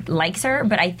he likes her,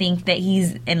 but I think that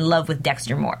he's in love with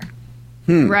Dexter more.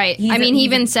 Right. He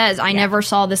even says, I never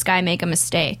saw this guy make a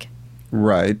mistake.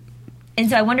 Right. And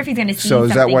so I wonder if he's going to see So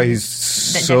is that why he's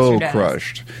so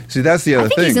crushed? See, that's the other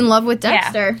thing. I think he's in love with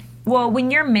Dexter. Yeah. Well,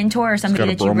 when your mentor or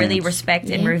somebody that you really respect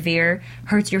and revere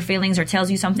hurts your feelings or tells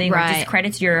you something or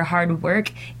discredits your hard work,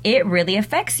 it really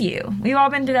affects you. We've all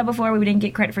been through that before. We didn't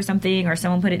get credit for something or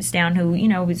someone put us down who,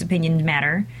 whose opinions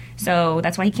matter. So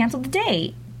that's why he canceled the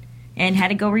date and had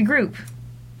to go regroup.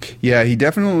 Yeah, he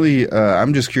definitely...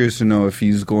 I'm just curious to know if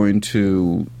he's going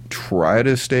to try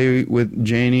to stay with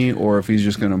Janie or if he's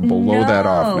just going to blow that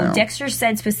off now. Dexter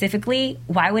said specifically,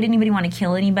 why would anybody want to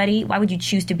kill anybody? Why would you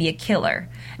choose to be a killer?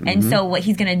 And so what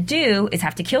he's going to do is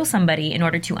have to kill somebody in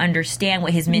order to understand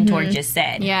what his mentor just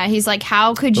said. Yeah, he's like,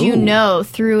 how could you know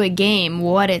through a game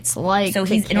what it's like So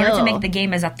in order to make the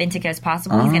game as authentic as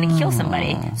possible, he's going to kill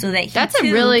somebody so that he That's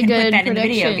a really can good put that prediction. in the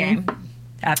video game.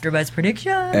 AfterBuzz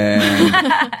prediction. And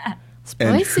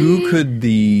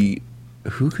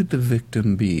who could the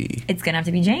victim be? It's gonna have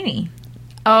to be Jamie.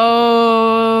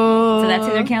 Oh, so that's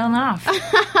who they're killing off.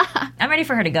 I'm ready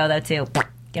for her to go though too.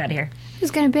 Get out of here.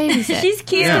 Who's gonna babysit? She's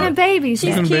cute. Who's gonna babysit?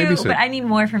 She's cute, but I need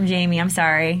more from Jamie. I'm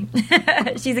sorry.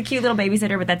 She's a cute little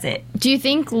babysitter, but that's it. Do you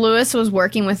think Lewis was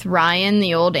working with Ryan,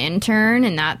 the old intern,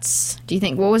 and do you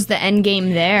think, what was the end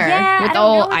game there? Yeah, with the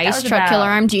whole ice truck killer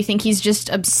arm? Do you think he's just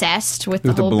obsessed with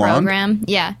the whole program?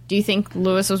 Yeah. Do you think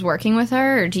Lewis was working with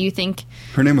her, or do you think...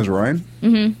 Her name was Ryan?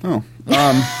 Mm-hmm. Oh.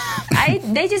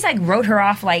 They just wrote her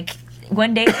off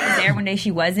one day she was there, one day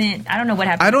she wasn't. I don't know what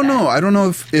happened. I don't know. I don't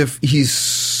know if he's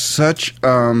such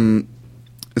a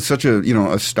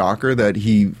stalker that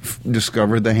he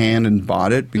discovered the hand and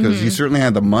bought it because he certainly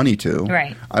had the money to.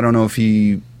 Right. I don't know if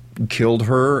he killed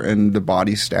her and the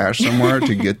body stashed somewhere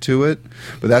to get to it,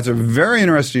 but that's a very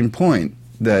interesting point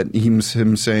that him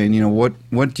saying,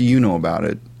 what do you know about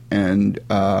it? And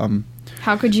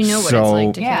how could you know what it's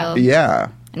like to kill?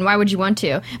 Yeah. And why would you want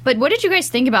to? But what did you guys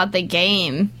think about the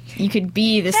game? You could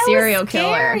be the serial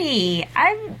killer. Scary.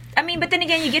 But then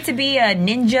again, you get to be a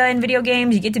ninja in video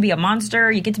games. You get to be a monster.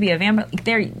 You get to be a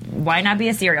vampire. Why not be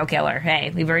a serial killer?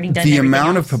 Hey, we've already done. The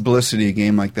amount else. of publicity a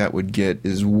game like that would get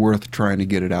is worth trying to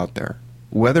get it out there.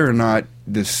 Whether or not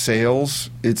the sales,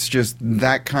 it's just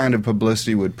that kind of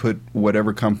publicity would put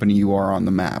whatever company you are on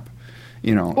the map.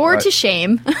 Or to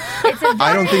shame.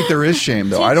 I don't think there is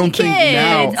shame, though. I don't think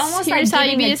now. It's almost Here's like how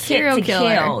you be a serial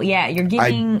killer. Kill. Yeah, you're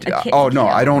giving a kit. Oh no,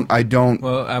 I don't.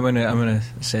 Well, I'm gonna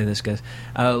say this, guys.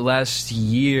 Last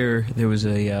year there was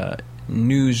a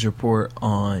news report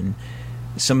on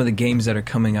some of the games that are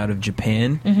coming out of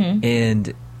Japan,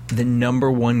 and the number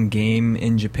one game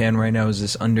in Japan right now is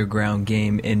this Underground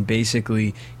game, and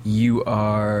basically you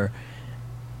are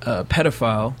a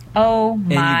pedophile. Oh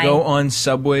my! And you go on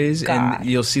subways God. and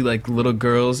you'll see like little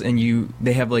girls, and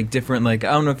they have like different, like,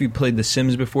 I don't know if you played The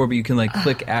Sims before, but you can like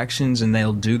click actions and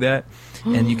they'll do that.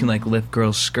 And you can like lift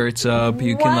girls' skirts up.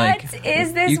 You can like What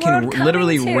is this you can world coming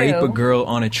literally to? rape a girl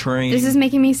on a train. This is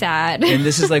making me sad. And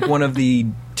this is like one of the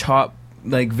top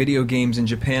like video games in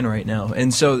Japan right now.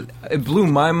 And so it blew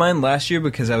my mind last year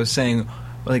because I was saying,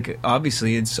 like,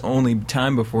 obviously it's only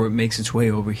time before it makes its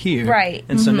way over here. Right.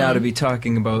 And so now to be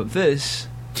talking about this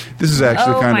is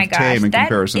actually Oh kind my of tame in gosh,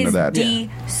 comparison to that. That is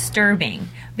disturbing.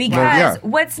 Because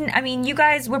yeah. you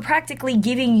guys, we're practically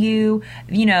giving you,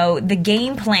 the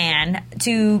game plan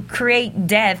to create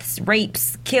deaths,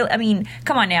 rapes, kill. I mean,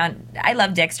 come on now. I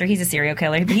love Dexter. He's a serial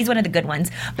killer. He's one of the good ones.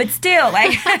 But still,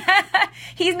 like,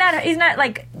 he's not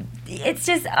like, it's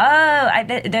just,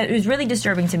 that is really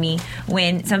disturbing to me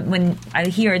when I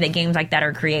hear that games like that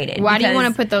are created. Why do you want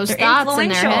to put those they're thoughts in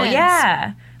their influential. heads?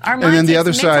 Yeah. Our And then mind the takes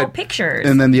other mental side, pictures.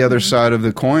 and then the other side of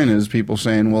the coin is people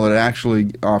saying, well, it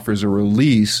actually offers a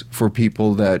release for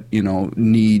people that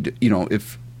need,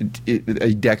 if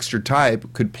a Dexter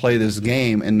type could play this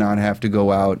game and not have to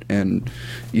go out and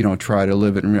try to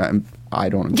live it. I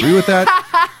don't agree with that.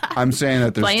 I'm saying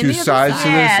that there's two sides to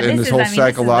this, and this whole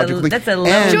psychologically. That's a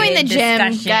Join the gym,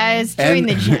 discussion. guys. Join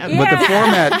the gym. But the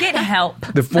format, Get help.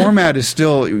 the format is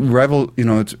still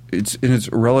it's in its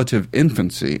relative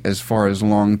infancy as far as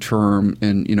long term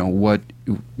and what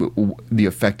the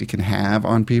effect it can have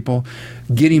on people.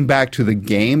 Getting back to the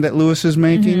game that Lewis is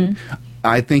making.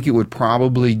 I think it would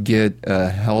probably get a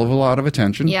hell of a lot of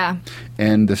attention. Yeah.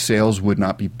 And the sales would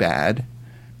not be bad.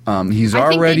 He's I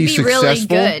think already they'd be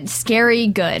successful. really good. Scary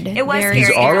good. It was Very scary.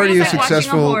 He's already It's a almost like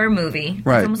successful- watching a horror movie.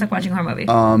 Right. It's almost like watching a horror movie.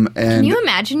 And Can you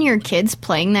imagine your kids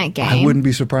playing that game? I wouldn't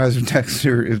be surprised if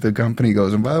Dexter, if the company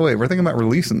goes, and by the way, we're thinking about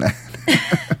releasing that.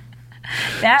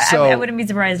 I wouldn't be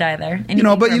surprised either.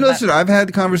 Listen, I've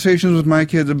had conversations with my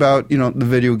kids about, the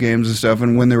video games and stuff,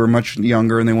 and when they were much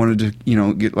younger and they wanted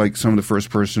to, get like some of the first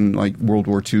person, like World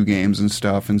War II games and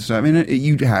stuff. I mean,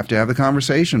 you'd have to have the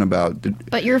conversation about it.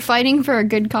 But you're fighting for a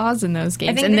good cause in those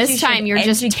games. think And that this you time should you're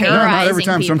just educate. terrorizing Not every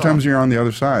time. people. Sometimes you're on the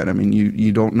other side. I mean,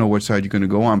 you don't know what side you're going to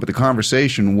go on. But the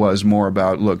conversation was more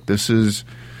about, look, this is,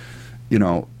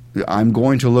 I'm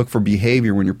going to look for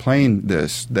behavior when you're playing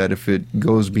this, that if it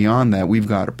goes beyond that, we've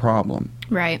got a problem.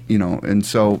 Right. And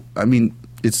so, I mean,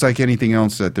 it's like anything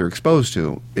else that they're exposed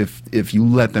to. If you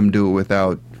let them do it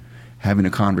without having a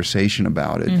conversation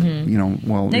about it, well, you you're not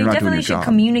doing definitely your should job.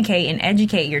 communicate and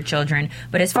educate your children.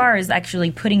 But as far as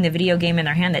actually putting the video game in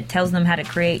their hand that tells them how to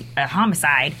create a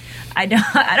homicide, I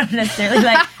don't necessarily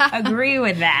agree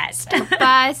with that.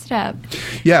 By step.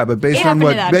 Yeah, but based on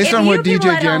what If you DJ people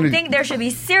that don't Janet, think there should be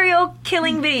serial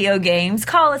killing video games,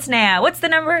 call us now. What's the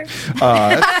number?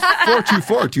 that's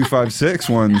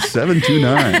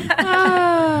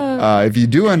 424-256-1729. If you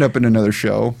do end up in another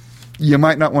show, you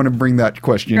might not want to bring that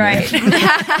question Right. in.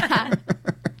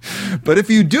 But if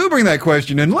you do bring that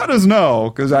question in, let us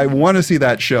know, because I want to see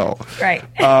that show. Right.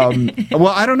 Well,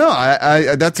 I don't know.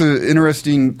 I that's an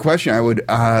interesting question. I would,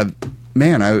 I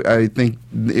think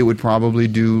it would probably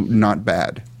do not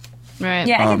bad. Right.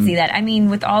 Yeah, I can see that. I mean,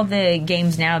 with all the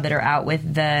games now that are out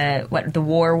with the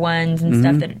war ones and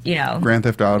stuff that, Grand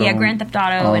Theft Auto. Yeah, Grand Theft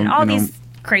Auto and all these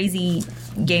crazy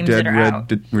games Dead that are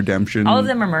out. Redemption. All of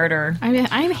them are murder. I'm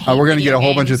we're going to get a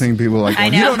whole bunch of things. People are like, I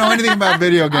well, you know. don't know anything about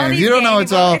video All games. these You don't know games,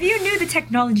 it's all. If you knew the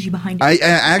technology behind it. I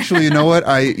actually, you know what?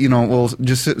 We'll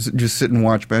just sit and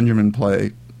watch Benjamin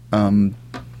play Modern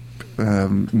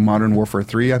Warfare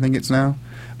 3. I think it's now.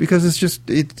 Because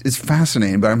it's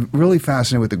fascinating, but I'm really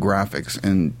fascinated with the graphics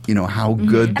and how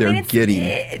good they're getting.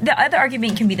 The other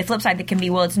argument can be the flip side. That can be,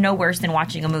 well, it's no worse than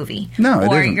watching a movie. No, it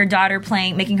or isn't. your daughter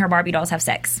making her Barbie dolls have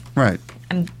sex. Right.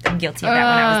 I'm guilty of that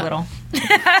when I was little.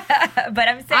 But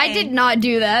I'm saying I did not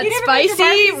do that. You never made your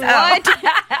Spicy. Barbies?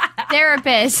 What?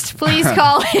 Therapist, please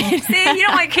call in. See, you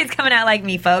don't want kids coming out like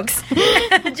me, folks.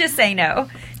 Just say no.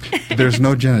 There's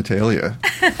no genitalia.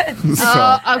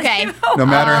 So, Okay. no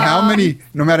matter how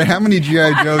many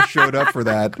GI Joes showed up for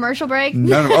that, Commercial break.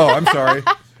 I'm sorry.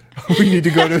 We need to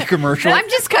go to the commercial. I'm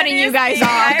just cutting you guys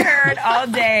I off. heard all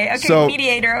day. Okay, So-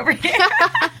 mediator over here.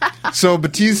 So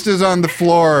Batista's on the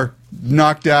floor,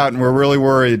 knocked out, and we're really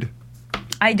worried.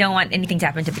 I don't want anything to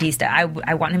happen to Batista.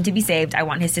 I want him to be saved. I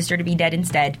want his sister to be dead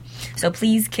instead. So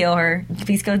please kill her.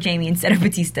 Please kill Jamie instead of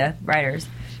Batista. Writers.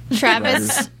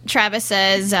 Travis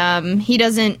says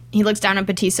he looks down at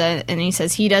Batista and he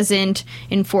says he doesn't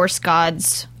enforce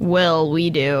God's will, we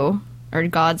do, or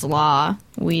God's law,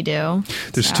 we do.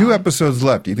 There's 2 episodes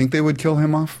left. Do you think they would kill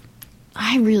him off?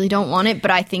 I really don't want it, but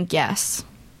I think yes.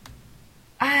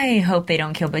 I hope they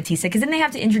don't kill Batista, because then they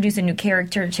have to introduce a new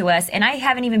character to us, and I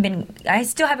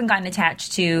still haven't gotten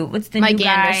attached to, what's the Mike new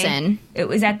guy? Anderson. Yes.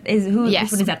 Which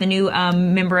What is that, the new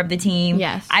member of the team?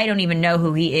 Yes. I don't even know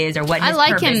who he is or what his I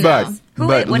like purpose him, is. though.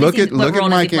 But look at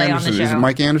Mike Anderson. Is Is it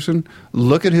Mike Anderson?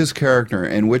 Look at his character,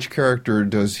 and which character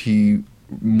does he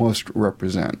most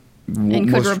represent? And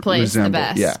could replace the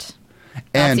best. Yeah.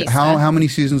 And how many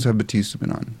seasons have Batista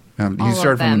been on? He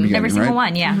started from the beginning, every single right?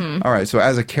 one, yeah. Mm-hmm. All right, so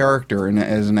as a character and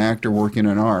as an actor working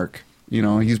an arc,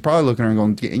 he's probably looking around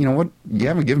going, you know what, you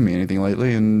haven't given me anything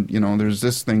lately, and, there's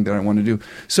this thing that I want to do.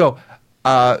 So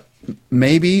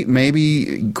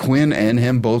maybe Quinn and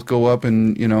him both go up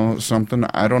and, something,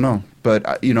 I don't know.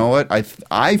 But you know what,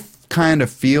 I kind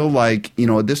of feel like,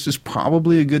 this is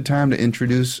probably a good time to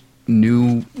introduce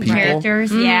new people.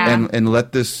 Characters, yeah. And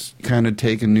let this kind of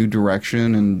take a new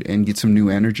direction and get some new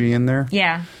energy in there.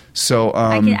 Yeah. So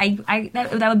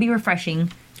that would be refreshing,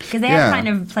 because they have kind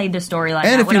of played the storyline.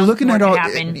 And if you're looking at all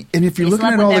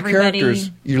the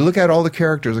characters, you look at all the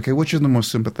characters. Okay, which are the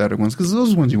most sympathetic ones? Because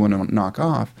those are the ones you want to knock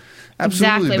off.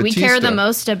 Absolutely, exactly. Batista. We care the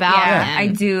most about him. I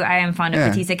do. I am fond of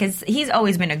Batista because he's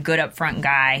always been a good upfront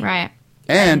guy. Right.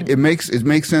 And it makes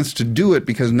sense to do it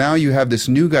because now you have this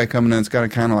new guy coming in that's got to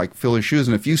kind of like fill his shoes.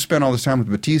 And if you spend all this time with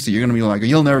Batista, you're going to be like,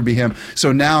 you'll never be him.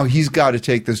 So now he's got to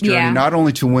take this journey not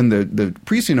only to win the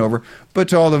precinct over, but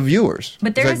to all the viewers.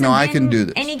 But there hasn't I can do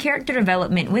this. Any character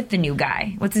development with the new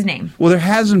guy. What's his name? Well, there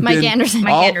hasn't been. Anderson.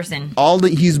 Mike Anderson. All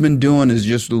that he's been doing is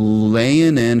just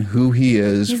laying in who he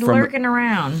is. He's lurking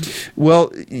around.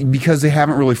 Well, because they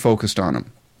haven't really focused on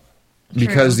him. True.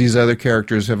 Because these other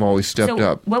characters have always stepped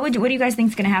up. What do you guys think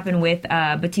is going to happen with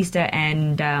Batista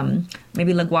and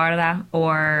maybe LaGuardia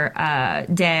or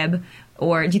Deb?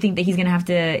 Or do you think that he's going to have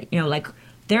to,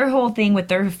 their whole thing with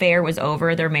their affair was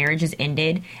over, their marriage is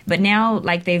ended, but now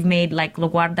they've made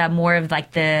LaGuardia more of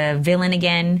the villain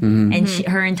again, and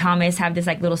her and Thomas have this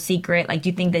little secret. Do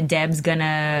you think that Deb's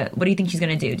gonna? What do you think she's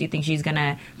gonna do? Do you think she's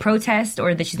gonna protest,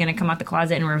 or that she's gonna come out the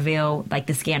closet and reveal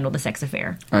the scandal, the sex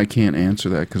affair? I can't answer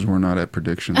that because we're not at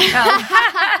predictions.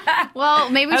 Well,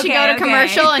 maybe we should go to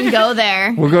commercial and go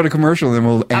there. We'll go to commercial and then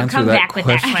we'll answer that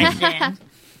question. With that question.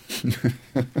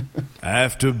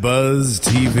 AfterBuzz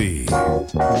TV.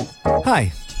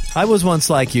 Hi, I was once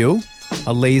like you,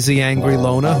 a lazy, angry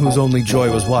loner whose only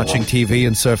joy was watching TV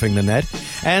and surfing the net.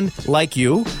 And, like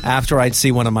you, after I'd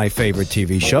see one of my favorite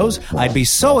TV shows, I'd be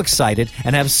so excited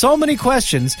and have so many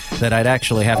questions that I'd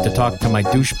actually have to talk to my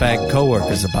douchebag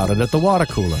coworkers about it at the water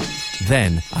cooler.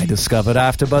 Then I discovered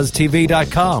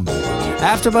AfterBuzzTV.com.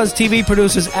 AfterBuzz TV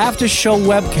produces after-show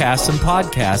webcasts and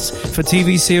podcasts for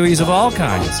TV series of all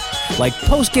kinds, like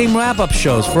post-game wrap-up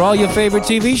shows for all your favorite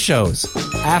TV shows.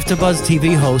 AfterBuzz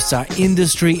TV hosts are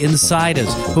industry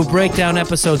insiders who break down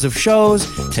episodes of shows,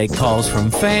 take calls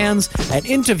from fans, and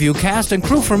interview cast and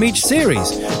crew from each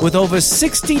series, with over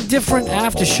 60 different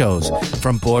after-shows,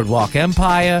 from Boardwalk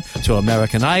Empire to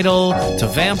American Idol to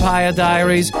Vampire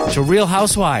Diaries to Real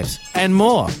Housewives, and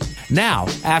more. Now,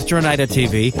 after a night of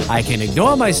TV, I can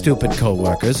ignore my stupid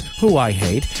coworkers, who I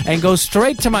hate, and go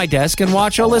straight to my desk and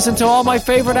watch or listen to all my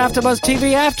favorite AfterBuzz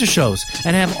TV after shows,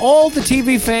 and have all the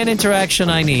TV fan interaction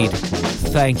I need.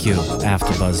 Thank you,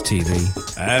 AfterBuzz TV.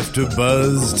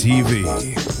 AfterBuzz TV.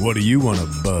 What do you want to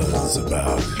buzz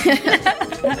about?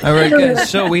 All right, guys.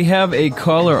 So we have a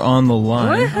caller on the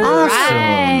line.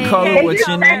 Awesome. Caller, what's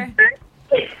your name?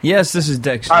 Yes, this is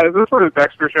Dexter. Hi, is this for the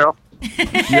Dexter Show?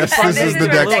 Yes, this is the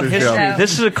Dexter Show.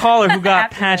 This is a caller who got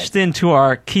patched into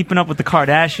our Keeping Up with the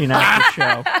Kardashians after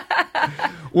show.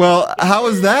 Well, how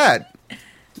was that?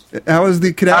 How was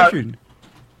the Kardashian?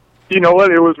 You know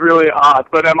what? It was really odd.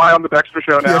 But am I on the Dexter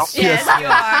Show now? Yes, you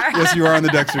are. Yes, you are on the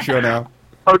Dexter Show now.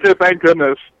 Okay, thank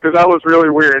goodness, because that was really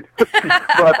weird.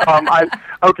 But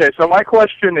okay. So my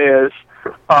question is,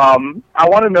 I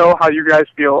want to know how you guys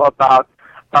feel about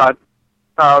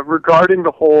regarding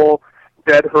the whole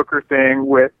dead hooker thing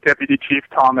with Deputy Chief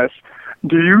Thomas.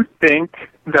 Do you think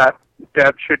that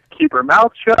Deb should keep her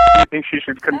mouth shut? Do you think she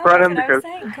should confront him because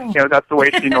that's the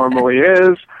way she normally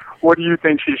is? What do you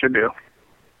think she should do?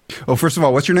 Oh, first of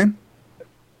all, what's your name?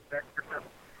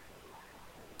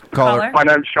 Caller. My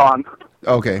name's Sean.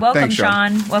 Okay. Welcome, Thanks,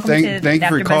 Sean. Welcome to thank you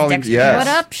for AfterBuzz calling. Dexter. Yes. What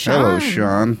up, Sean? Hello,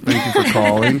 Sean. Thank you for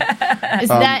calling. Is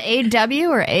that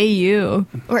AW or AU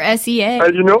or SEA?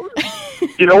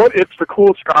 You know what? It's the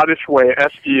cool Scottish way,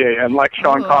 SEAN, like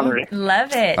Sean Connery.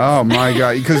 Love it. Oh my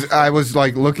God! Because I was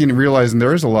like looking and realizing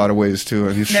there is a lot of ways to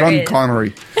it. Sean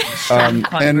Connery.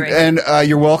 And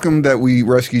you're welcome that we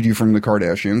rescued you from the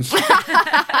Kardashians.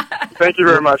 Thank you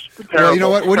very much. Well, you know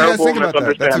what? What do you guys think about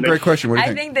that? That's a great question. What do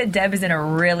you I think that Deb is in a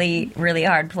really, really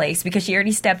hard place because she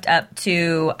already stepped up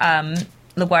to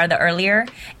LaGuardia earlier,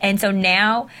 and so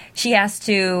now she has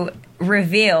to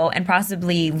reveal and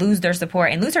possibly lose their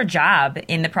support and lose her job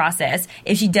in the process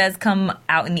if she does come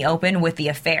out in the open with the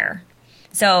affair.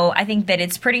 So I think that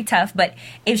it's pretty tough, but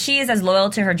if she is as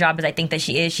loyal to her job as I think that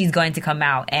she is, she's going to come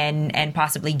out and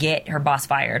possibly get her boss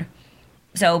fired.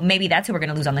 So maybe that's who we're going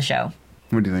to lose on the show.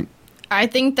 What do you think? I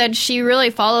think that she really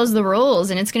follows the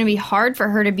rules, and it's going to be hard for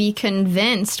her to be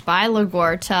convinced by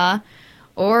LaGuardia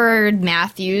or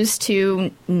Matthews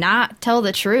to not tell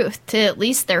the truth to at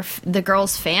least the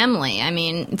girl's family. I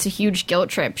mean, it's a huge guilt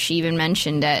trip. She even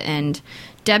mentioned it, and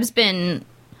Deb's been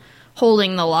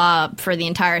holding the law for the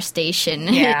entire station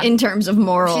in terms of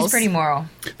morals. She's pretty moral.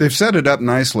 They've set it up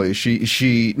nicely.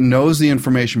 She knows the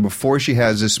information before she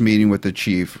has this meeting with the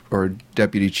chief or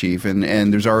deputy chief, and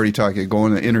there's already talk of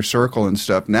going to the inner circle and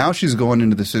stuff. Now she's going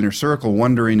into this inner circle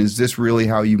wondering, is this really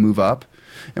how you move up?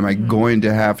 Am I going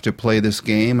to have to play this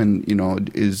game? And,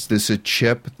 is this a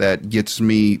chip that gets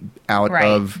me out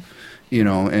of,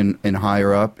 and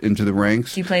higher up into the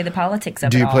ranks? Do you play the politics of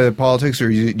it Do you all? play the politics, or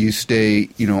do you stay,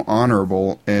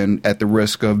 honorable and at the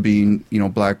risk of being,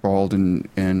 blackballed and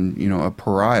a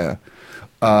pariah?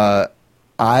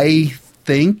 I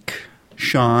think,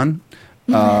 Sean,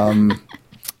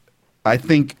 I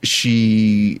think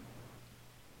she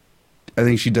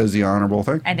does the honorable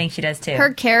thing. I think she does too.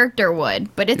 Her character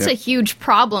would, but it's a huge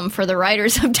problem for the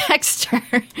writers of Dexter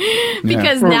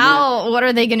because now what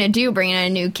are they going to do? Bring in a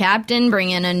new captain? Bring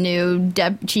in a new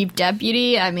chief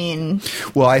deputy? I mean,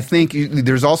 well, I think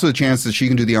there's also a chance that she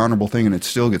can do the honorable thing and it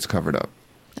still gets covered up.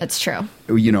 That's true.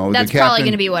 That's probably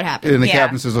going to be what happens. And the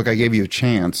captain says, "Look, I gave you a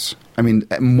chance." I mean,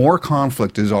 more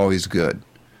conflict is always good.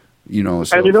 So.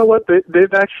 And you know what?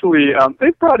 They've actually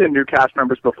they've brought in new cast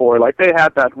members before. Like they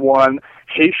had that one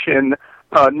Haitian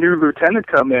new lieutenant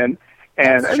come in,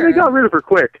 and they got rid of her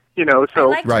quick. So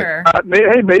I liked her.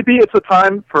 Maybe it's a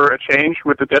time for a change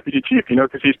with the deputy chief.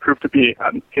 Because he's proved to be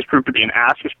an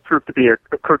ass. He's proved to be a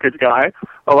crooked guy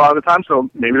a lot of the time.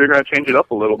 So maybe they're going to change it up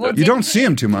a little bit. You don't see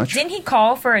him too much. Didn't he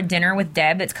call for a dinner with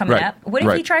Deb that's coming up? What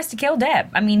if he tries to kill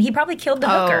Deb? I mean, he probably killed the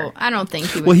hooker. I don't think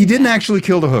he would. Well, he didn't actually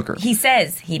kill the hooker. He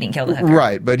says he didn't kill the hooker.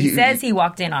 Right, but he says he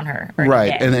walked in on her.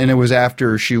 Right, and it was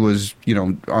after she was,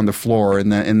 on the floor,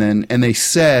 and they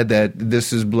said that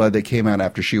this is blood that came out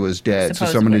after she was dead. Supposedly.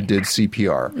 So someone who did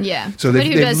CPR. Yeah, so but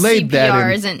who does laid CPR that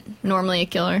in. isn't normally a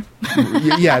killer.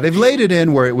 Yeah, they've laid it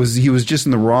in where he was just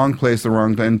in the wrong place,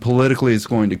 and politically it's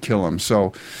going to kill him.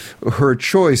 So her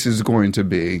choice is going to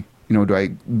be, do I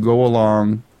go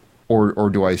along or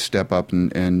do I step up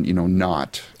and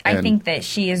not? I think that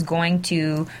she is going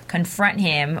to confront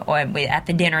him at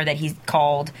the dinner that he's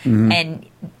called, and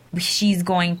she's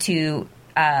going to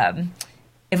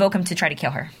evoke him to try to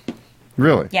kill her.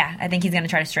 Really? Yeah, I think he's going to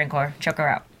try to strangle her, choke her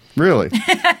out. Really?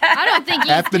 I don't think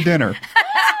at the dinner.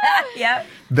 Yep.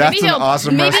 That's an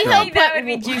awesome restaurant. That would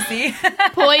be juicy.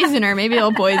 Poison her. Maybe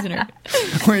he'll poison her.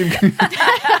 We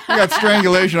got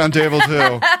strangulation on table 2.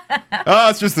 Oh,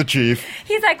 it's just the chief.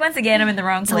 He's like, once again, I'm in the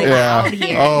wrong place.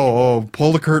 Yeah. Oh,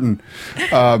 pull the curtain.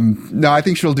 No, I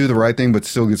think she'll do the right thing, but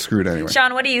still get screwed anyway.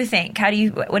 Sean, what do you think? What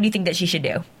do you think that she should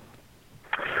do?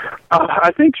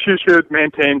 I think she should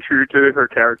maintain true to her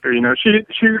character.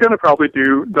 She's going to probably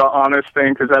do the honest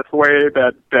thing because that's the way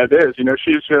that is.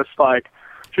 She's just like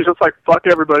fuck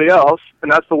everybody else,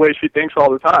 and that's the way she thinks all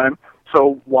the time.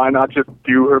 So why not just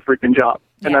do her freaking job?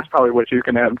 And that's probably what she's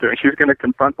going to end up doing. She's going to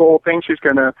confront the whole thing. She's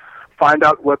going to find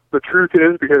out what the truth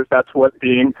is because that's what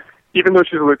being, even though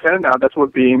she's a lieutenant now, that's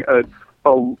what being a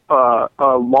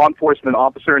law enforcement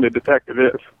officer and a detective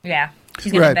is. Yeah.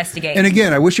 She's going to investigate. And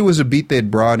again, I wish it was a beat they'd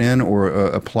brought in or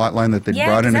a plot line that they'd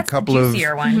brought in a couple of...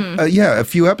 one. a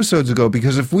few episodes ago,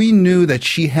 because if we knew that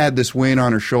she had this weight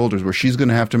on her shoulders where she's going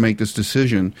to have to make this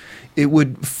decision, it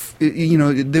would,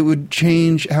 it would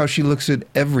change how she looks at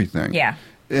everything. Yeah.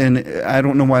 And I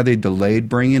don't know why they delayed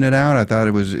bringing it out. I thought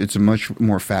it's a much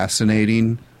more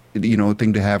fascinating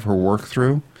thing to have her work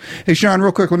through. Hey, Sean,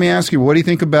 real quick, let me ask you, what do you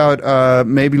think about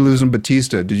maybe losing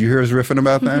Batista? Did you hear us riffing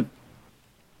about that?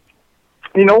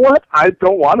 you know what? I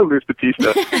don't want to lose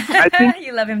Batista. I think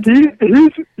you love him too.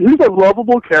 He's a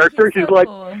lovable character. He's like,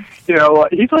 cool.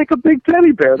 He's like a big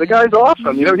teddy bear. The guy's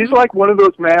awesome. He's like one of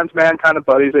those man's man kind of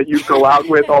buddies that you go out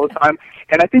with all the time.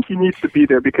 And I think he needs to be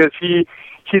there because he's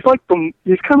kind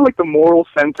of like the moral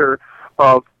center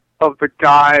of the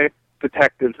guy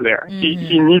detectives there. Mm-hmm.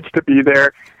 He needs to be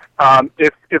there.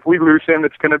 If we lose him,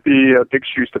 it's going to be big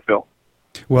shoes to fill.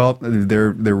 Well,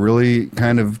 they're really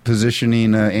kind of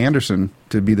positioning Anderson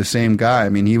to be the same guy. I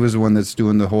mean, he was the one that's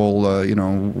doing the whole,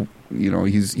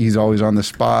 he's always on the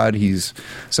spot.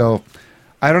 So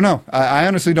I don't know. I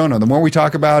honestly don't know. The more we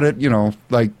talk about it,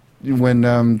 like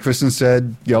when Kristen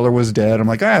said Yeller was dead, I'm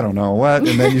like, I don't know what.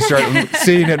 And then you start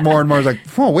seeing it more and more. It's like,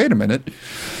 oh, wait a minute.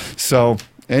 So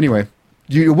anyway,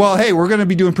 hey, we're going to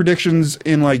be doing predictions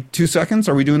in like 2 seconds.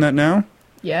 Are we doing that now?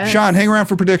 Yeah. Sean, hang around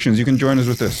for predictions. You can join us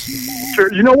with this.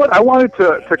 Sure. You know what? I wanted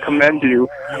to commend you.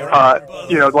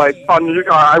 Like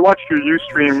I watched your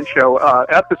Ustream show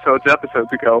episodes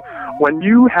ago when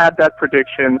you had that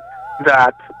prediction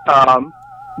that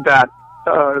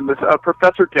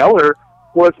Professor Geller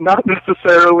was not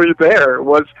necessarily there,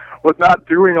 was not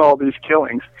doing all these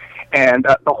killings. And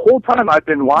the whole time I've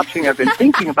been watching, I've been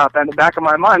thinking about that in the back of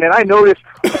my mind, and I noticed,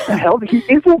 what the hell? He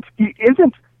isn't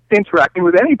interacting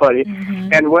with anybody. Mm-hmm.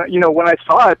 And when I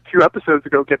saw it 2 episodes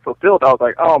ago get fulfilled, I was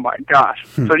like, oh my gosh.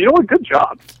 So you know what? Good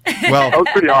job. Well, that was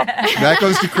pretty awesome. That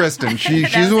goes to Kristen.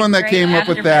 She's the one that came up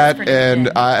with that. And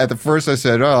at the first I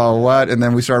said, oh, what? And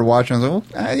then we started watching. I was like,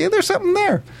 well, yeah, there's something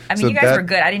there. I mean, you guys were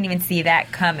good. I didn't even see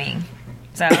that coming.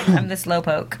 So I'm the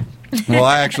slowpoke. Well,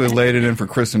 I actually laid it in for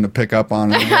Kristen to pick up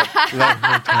on it.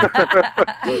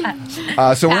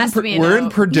 So we're in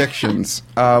predictions.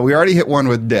 We already hit one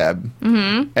with Deb.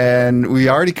 Mm-hmm. And we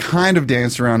already kind of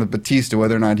danced around with Batista,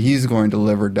 whether or not he's going to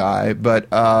live or die. But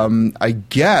I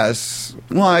guess,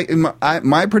 my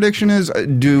prediction is,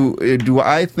 do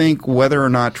I think whether or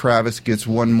not Travis gets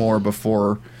one more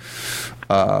before...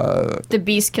 the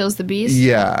beast kills the beast?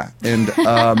 Yeah.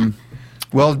 And,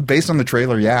 well, based on the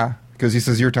trailer, yeah. Because he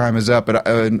says your time is up, but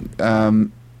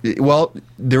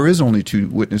there is only 2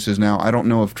 witnesses now. I don't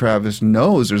know if Travis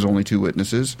knows there's only 2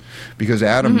 witnesses because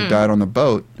Adam died on the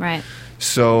boat. Right.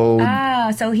 So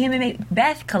so him and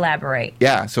Beth collaborate.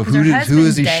 Yeah. So who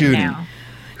is he shooting? Now.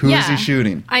 Who is he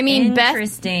shooting? I mean,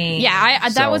 interesting. Beth. Yeah,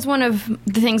 that was one of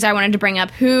the things I wanted to bring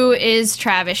up. Who is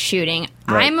Travis shooting?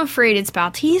 Right. I'm afraid it's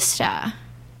Bautista.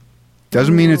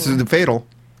 Doesn't mean it's the fatal.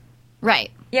 Right.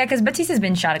 Yeah, because Batista's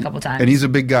been shot a couple times. And he's a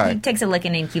big guy. He takes a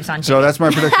licking and keeps on. So that's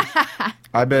my prediction.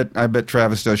 I bet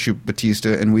Travis does shoot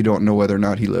Batista, and we don't know whether or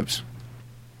not he lives.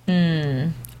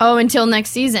 Oh, until next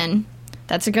season.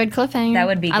 That's a good cliffhanger. That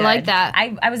would be good. I like that.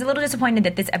 I was a little disappointed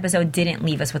that this episode didn't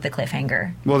leave us with a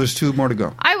cliffhanger. Well, there's 2 more to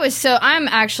go. I'm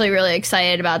actually really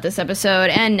excited about this episode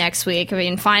and next week. I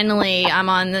mean, finally, I'm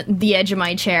on the edge of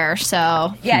my chair,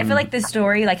 so... Yeah, I feel like the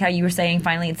story, like how you were saying,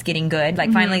 finally it's getting good.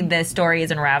 Like, finally the story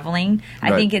is unraveling.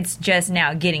 I think it's just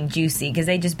now getting juicy, because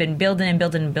they've just been building and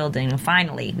building and building, and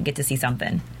finally we get to see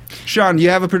something. Sean, you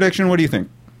have a prediction? What do you think?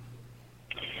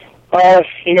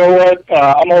 You know what?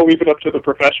 I'm going to leave it up to the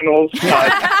professionals. No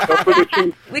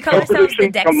predictions, we call ourselves the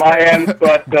Dexter. From my end,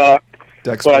 but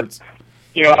Dexperts.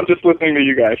 I'm just listening to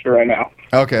you guys for right now.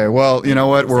 Okay, well, you know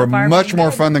what? We're much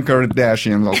more fun than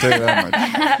Kardashians, I'll tell you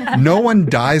that much. No one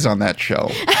dies on that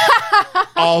show.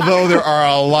 Although there are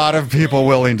a lot of people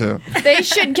willing to. They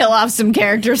should kill off some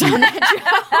characters on that show.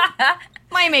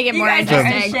 Might make it more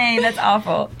interesting. Shame. That's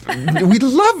awful. We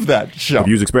love that show. The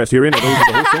views expressed herein are those of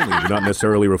the host only and do not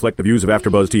necessarily reflect the views of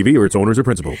AfterBuzz TV or its owners or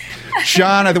principals.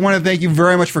 Sean, I want to thank you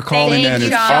very much for calling in.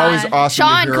 It's always awesome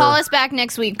Sean, to hear. call us back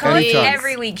next week, please.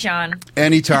 Every week, Sean.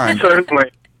 Anytime.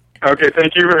 Certainly. Okay,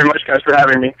 thank you very much, guys, for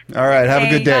having me. All right, have a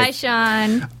good day. Bye,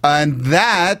 Sean. And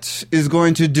that is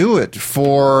going to do it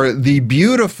for the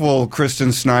beautiful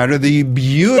Kristen Snyder, the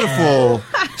beautiful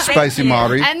Spicy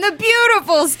Maudry, and the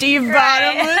beautiful Steve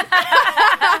Bottomless.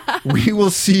 We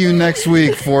will see you next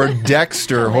week for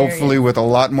Dexter, hopefully with a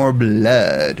lot more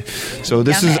blood. So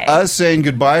this is us saying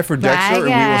goodbye for Dexter, and we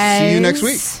will see you next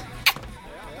week.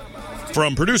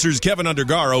 From producers Kevin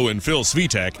Undergaro and Phil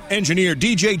Svitek, engineer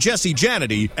DJ Jesse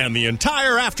Janity, and the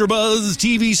entire AfterBuzz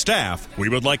TV staff, we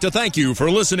would like to thank you for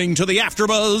listening to the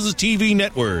AfterBuzz TV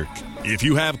network. If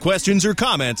you have questions or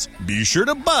comments, be sure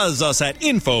to buzz us at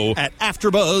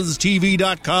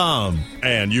info@AfterBuzzTV.com.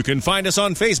 And you can find us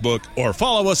on Facebook or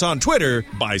follow us on Twitter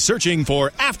by searching for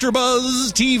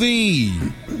AfterBuzz TV.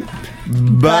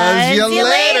 Buzz you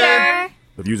later.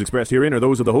 The views expressed herein are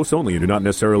those of the hosts only and do not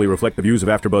necessarily reflect the views of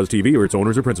AfterBuzz TV or its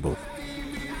owners or principals.